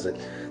Catherine Rose that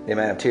the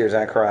amount of tears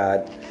I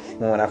cried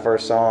when I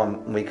first saw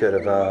him, we could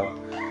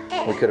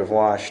have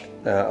washed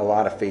a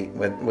lot of feet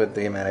with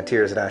the amount of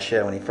tears that I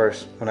shed when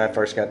I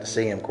first got to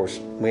see him. Of course,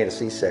 we had a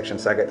C-section,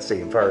 so I got to see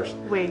him first.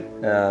 But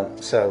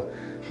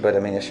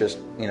it's just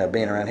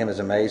being around him is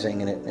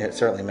amazing, and it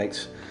certainly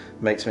makes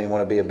me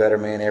want to be a better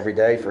man every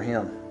day for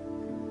him,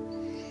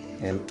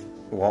 and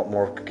walk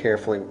more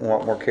carefully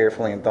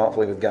and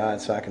thoughtfully with God,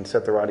 so I can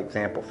set the right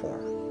example for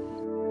him.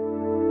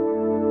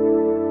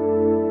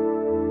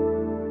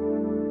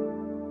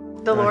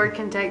 The Lord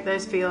can take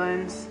those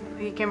feelings.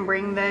 He can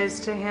bring those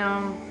to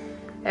Him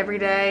every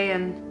day,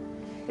 and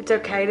it's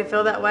okay to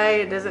feel that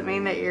way. It doesn't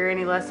mean that you're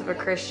any less of a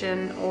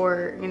Christian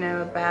or,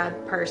 a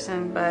bad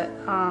person, but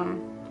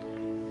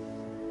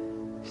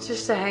it's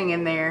just to hang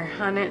in there.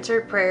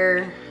 Unanswered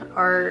prayer,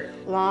 our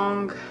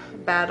long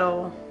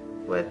battle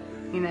with,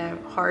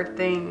 hard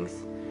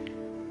things.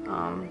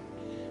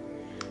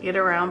 Get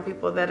around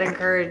people that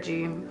encourage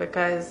you,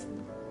 because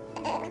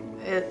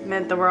it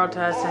meant the world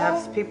to us to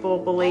have people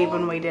believe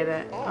when we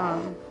didn't.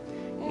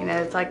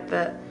 It's like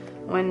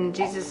when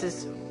Jesus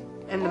is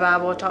in the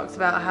Bible, it talks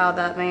about how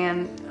that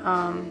man,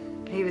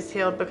 he was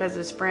healed because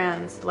his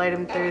friends laid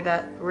him through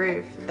that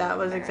roof. That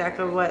was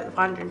exactly what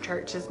Wandering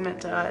Church has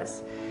meant to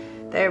us.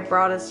 They have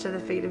brought us to the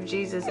feet of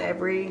Jesus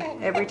every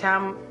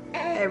time,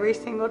 every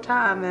single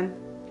time,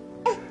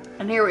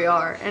 and here we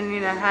are. And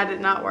had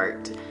it not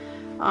worked,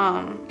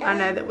 I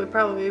know that we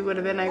probably would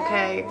have been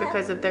okay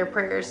because of their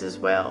prayers as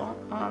well.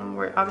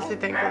 We're obviously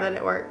thankful that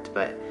it worked,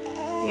 but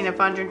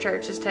Wandering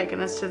Church has taken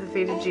us to the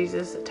feet of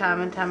Jesus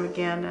time and time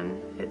again, and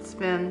it's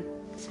meant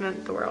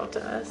the world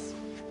to us.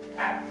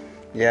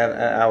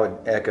 Yeah, I would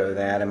echo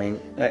that.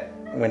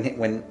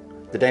 when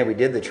the day we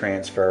did the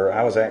transfer,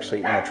 I was actually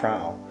in a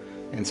trial,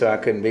 and so I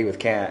couldn't be with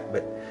Kat.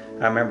 But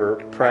I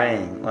remember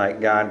praying,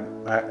 like, God,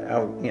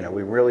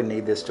 we really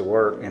need this to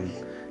work, and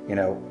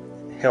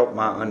help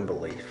my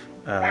unbelief.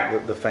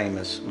 The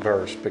famous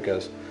verse,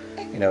 because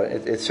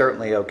it's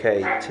certainly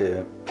okay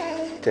to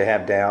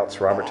have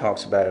doubts. Robert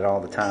talks about it all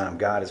the time.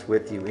 God is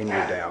with you in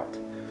your doubt.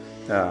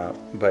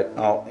 But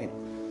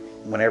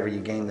whenever you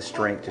gain the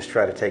strength, just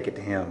try to take it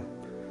to Him.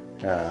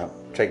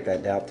 Take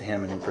that doubt to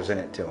Him and then present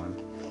it to Him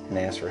and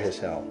ask for His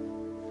help.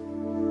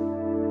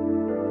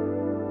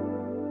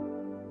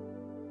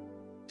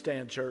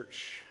 Stand,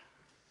 church,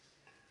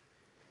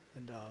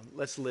 and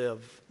let's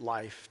live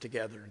life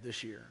together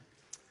this year.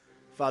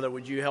 Father,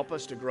 would you help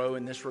us to grow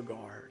in this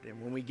regard?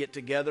 And when we get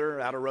together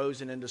out of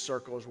rows and into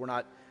circles, we're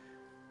not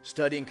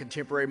studying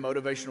contemporary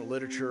motivational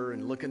literature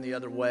and looking the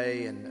other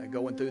way and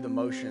going through the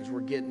motions.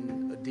 We're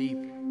getting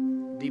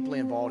deeply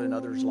involved in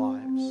others'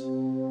 lives.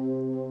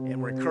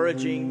 And we're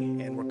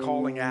encouraging and we're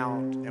calling out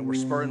and we're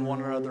spurring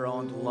one another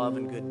on to love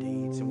and good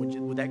deeds. And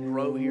would that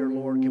grow here,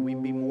 Lord? Can we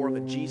be more of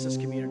a Jesus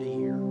community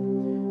here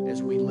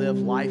as we live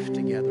life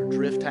together?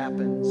 Drift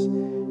happens.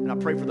 And I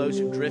pray for those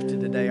who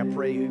drifted today. I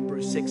pray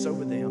Hebrews 6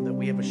 over them, that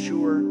we have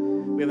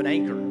an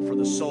anchor for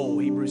the soul.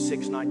 Hebrews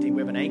 6:19.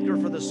 We have an anchor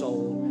for the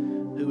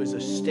soul who is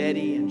a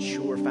steady and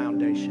sure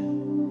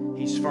foundation.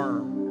 He's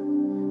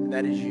firm, and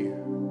that is you.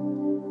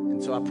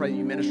 And so I pray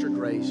you minister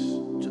grace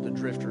to the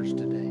drifters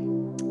today.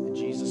 In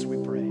Jesus we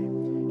pray.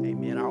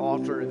 Amen. Our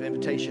altar of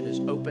invitation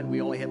is open.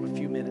 We only have a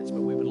few minutes,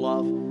 but we would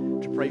love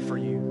to pray for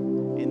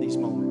you in these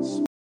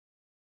moments.